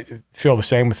the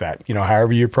same with that.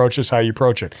 However you approach this, how you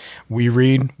approach it. We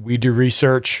read, we do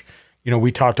research.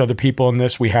 We talk to other people in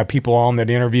this. We have people on that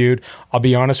interviewed. I'll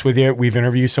be honest with you. We've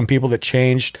interviewed some people that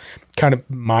changed kind of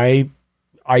my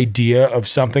idea of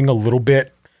something a little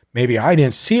bit. Maybe I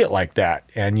didn't see it like that.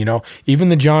 And, even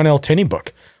the John L. Tenney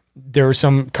book, there were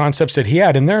some concepts that he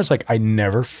had in there. It's like, I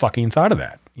never fucking thought of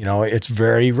that. It's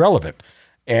very relevant.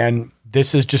 And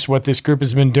this is just what this group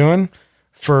has been doing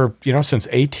for, since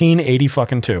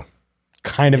 1882.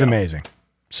 Kind of amazing.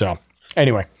 So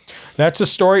anyway, that's the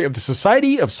story of the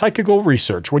Society of Psychical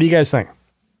Research. What do you guys think?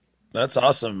 That's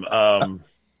awesome.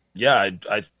 Yeah,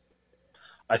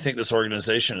 I think this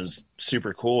organization is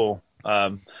super cool.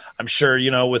 I'm sure,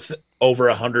 with over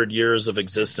 100 years of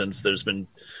existence, there's been,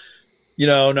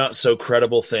 not so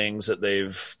credible things that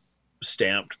they've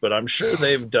stamped, but I'm sure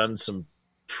they've done some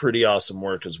pretty awesome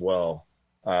work as well.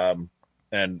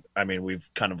 And I mean, we've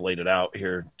kind of laid it out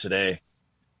here today.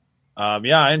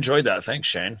 Yeah, I enjoyed that. Thanks,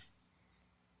 Shane.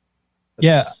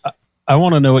 I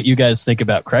want to know what you guys think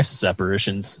about crisis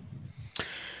apparitions.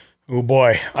 Oh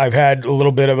boy, I've had a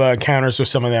little bit of encounters with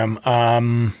some of them.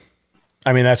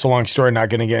 I mean, that's a long story. Not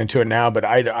going to get into it now, but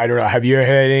I don't know. Have you had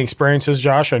any experiences,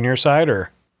 Josh, on your side,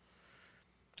 or?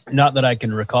 Not that I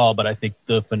can recall, but I think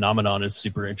the phenomenon is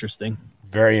super interesting.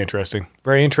 Very interesting.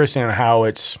 Very interesting on how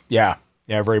it's, yeah,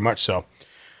 very much so.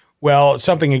 Well,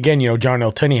 something, again, John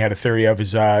L. Tenney had a theory of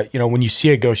is, when you see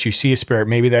a ghost, you see a spirit,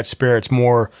 maybe that spirit's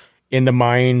more in the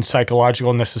mind,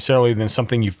 psychological necessarily than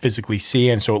something you physically see,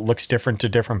 and so it looks different to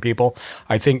different people.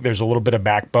 I think there's a little bit of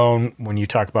backbone when you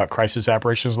talk about crisis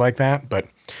apparitions like that, but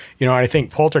I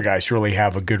think poltergeists really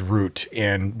have a good root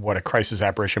in what a crisis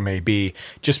apparition may be,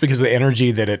 just because of the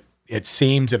energy that it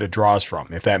seems that it draws from,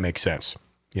 if that makes sense.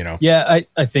 Yeah,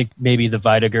 I think maybe the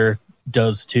Vidiger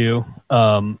does too,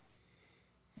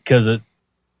 because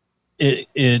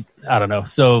it I don't know.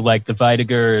 So like the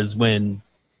Vidiger is when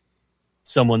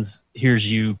someone hears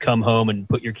you come home and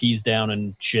put your keys down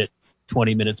and shit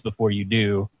 20 minutes before you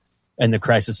do. And the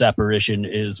crisis apparition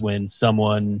is when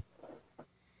someone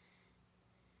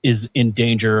is in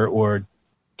danger or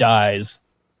dies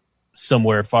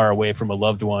somewhere far away from a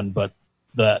loved one, but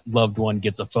that loved one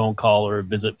gets a phone call or a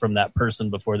visit from that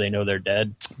person before they know they're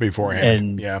dead. Beforehand.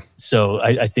 And yeah. So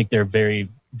I think they're very,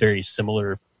 very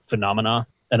similar phenomena.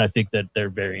 And I think that they're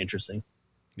very interesting.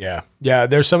 Yeah.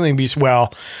 There's something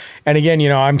and again,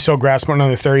 I'm so grasping on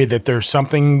the theory that there's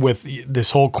something with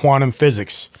this whole quantum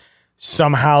physics.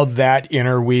 Somehow that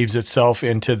interweaves itself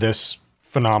into this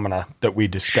phenomena that we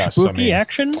discuss. Spooky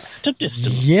action to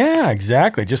distance. Yeah,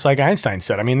 exactly. Just like Einstein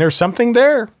said. I mean, there's something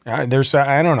there. I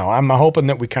don't know. I'm hoping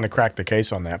that we kind of crack the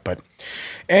case on that. But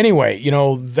anyway,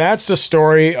 that's the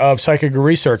story of psychic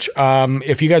research.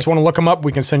 If you guys want to look them up,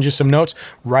 we can send you some notes.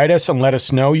 Write us and let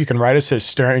us know. You can write us at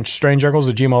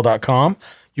strangeuncles@gmail.com.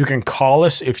 You can call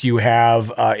us if you have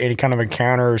any kind of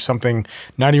encounter or something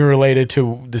not even related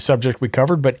to the subject we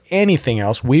covered, but anything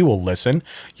else, we will listen.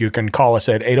 You can call us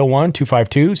at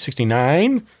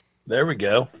 801-252-69. There we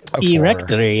go.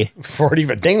 Erectory. 40,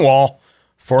 Dingwall.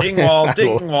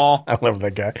 Dingwall. I love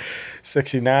that guy.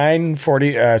 69,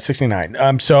 40,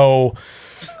 69. So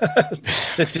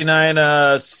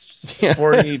 69,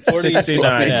 40,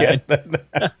 69.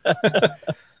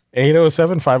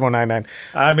 807-5099.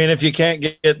 I mean, if you can't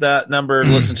get that number,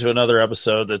 listen to another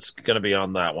episode that's going to be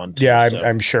on that one too. Yeah,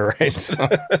 I'm sure. Right? So,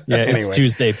 anyway. It's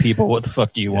Tuesday, people. What the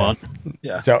fuck do you want?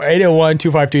 Yeah. So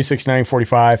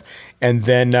 801-252-6945. And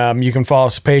then you can follow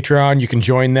us on Patreon. You can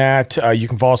join that. You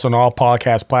can follow us on all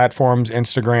podcast platforms,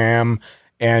 Instagram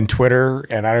and Twitter.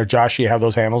 And I know, Josh, you have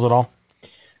those handles at all?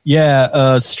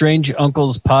 Yeah, Strange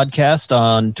Uncles Podcast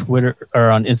on Twitter or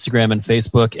on Instagram and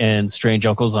Facebook, and Strange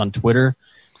Uncles on Twitter.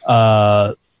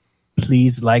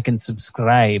 please like and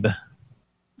subscribe.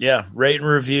 Yeah, rate and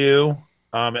review.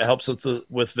 It helps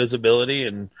with visibility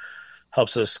and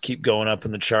helps us keep going up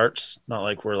in the charts. Not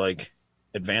like we're like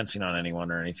advancing on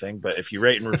anyone or anything, but if you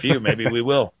rate and review, maybe we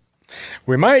will.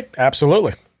 We might,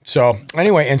 absolutely. So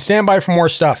anyway, and stand by for more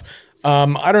stuff. I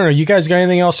don't know. You guys got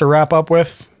anything else to wrap up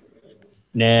with?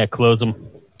 Nah, close them.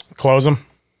 Close them?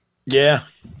 Yeah.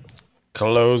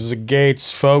 Close the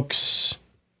gates, folks.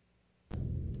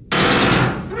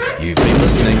 You've been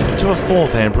listening to a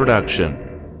Fourth Hand production.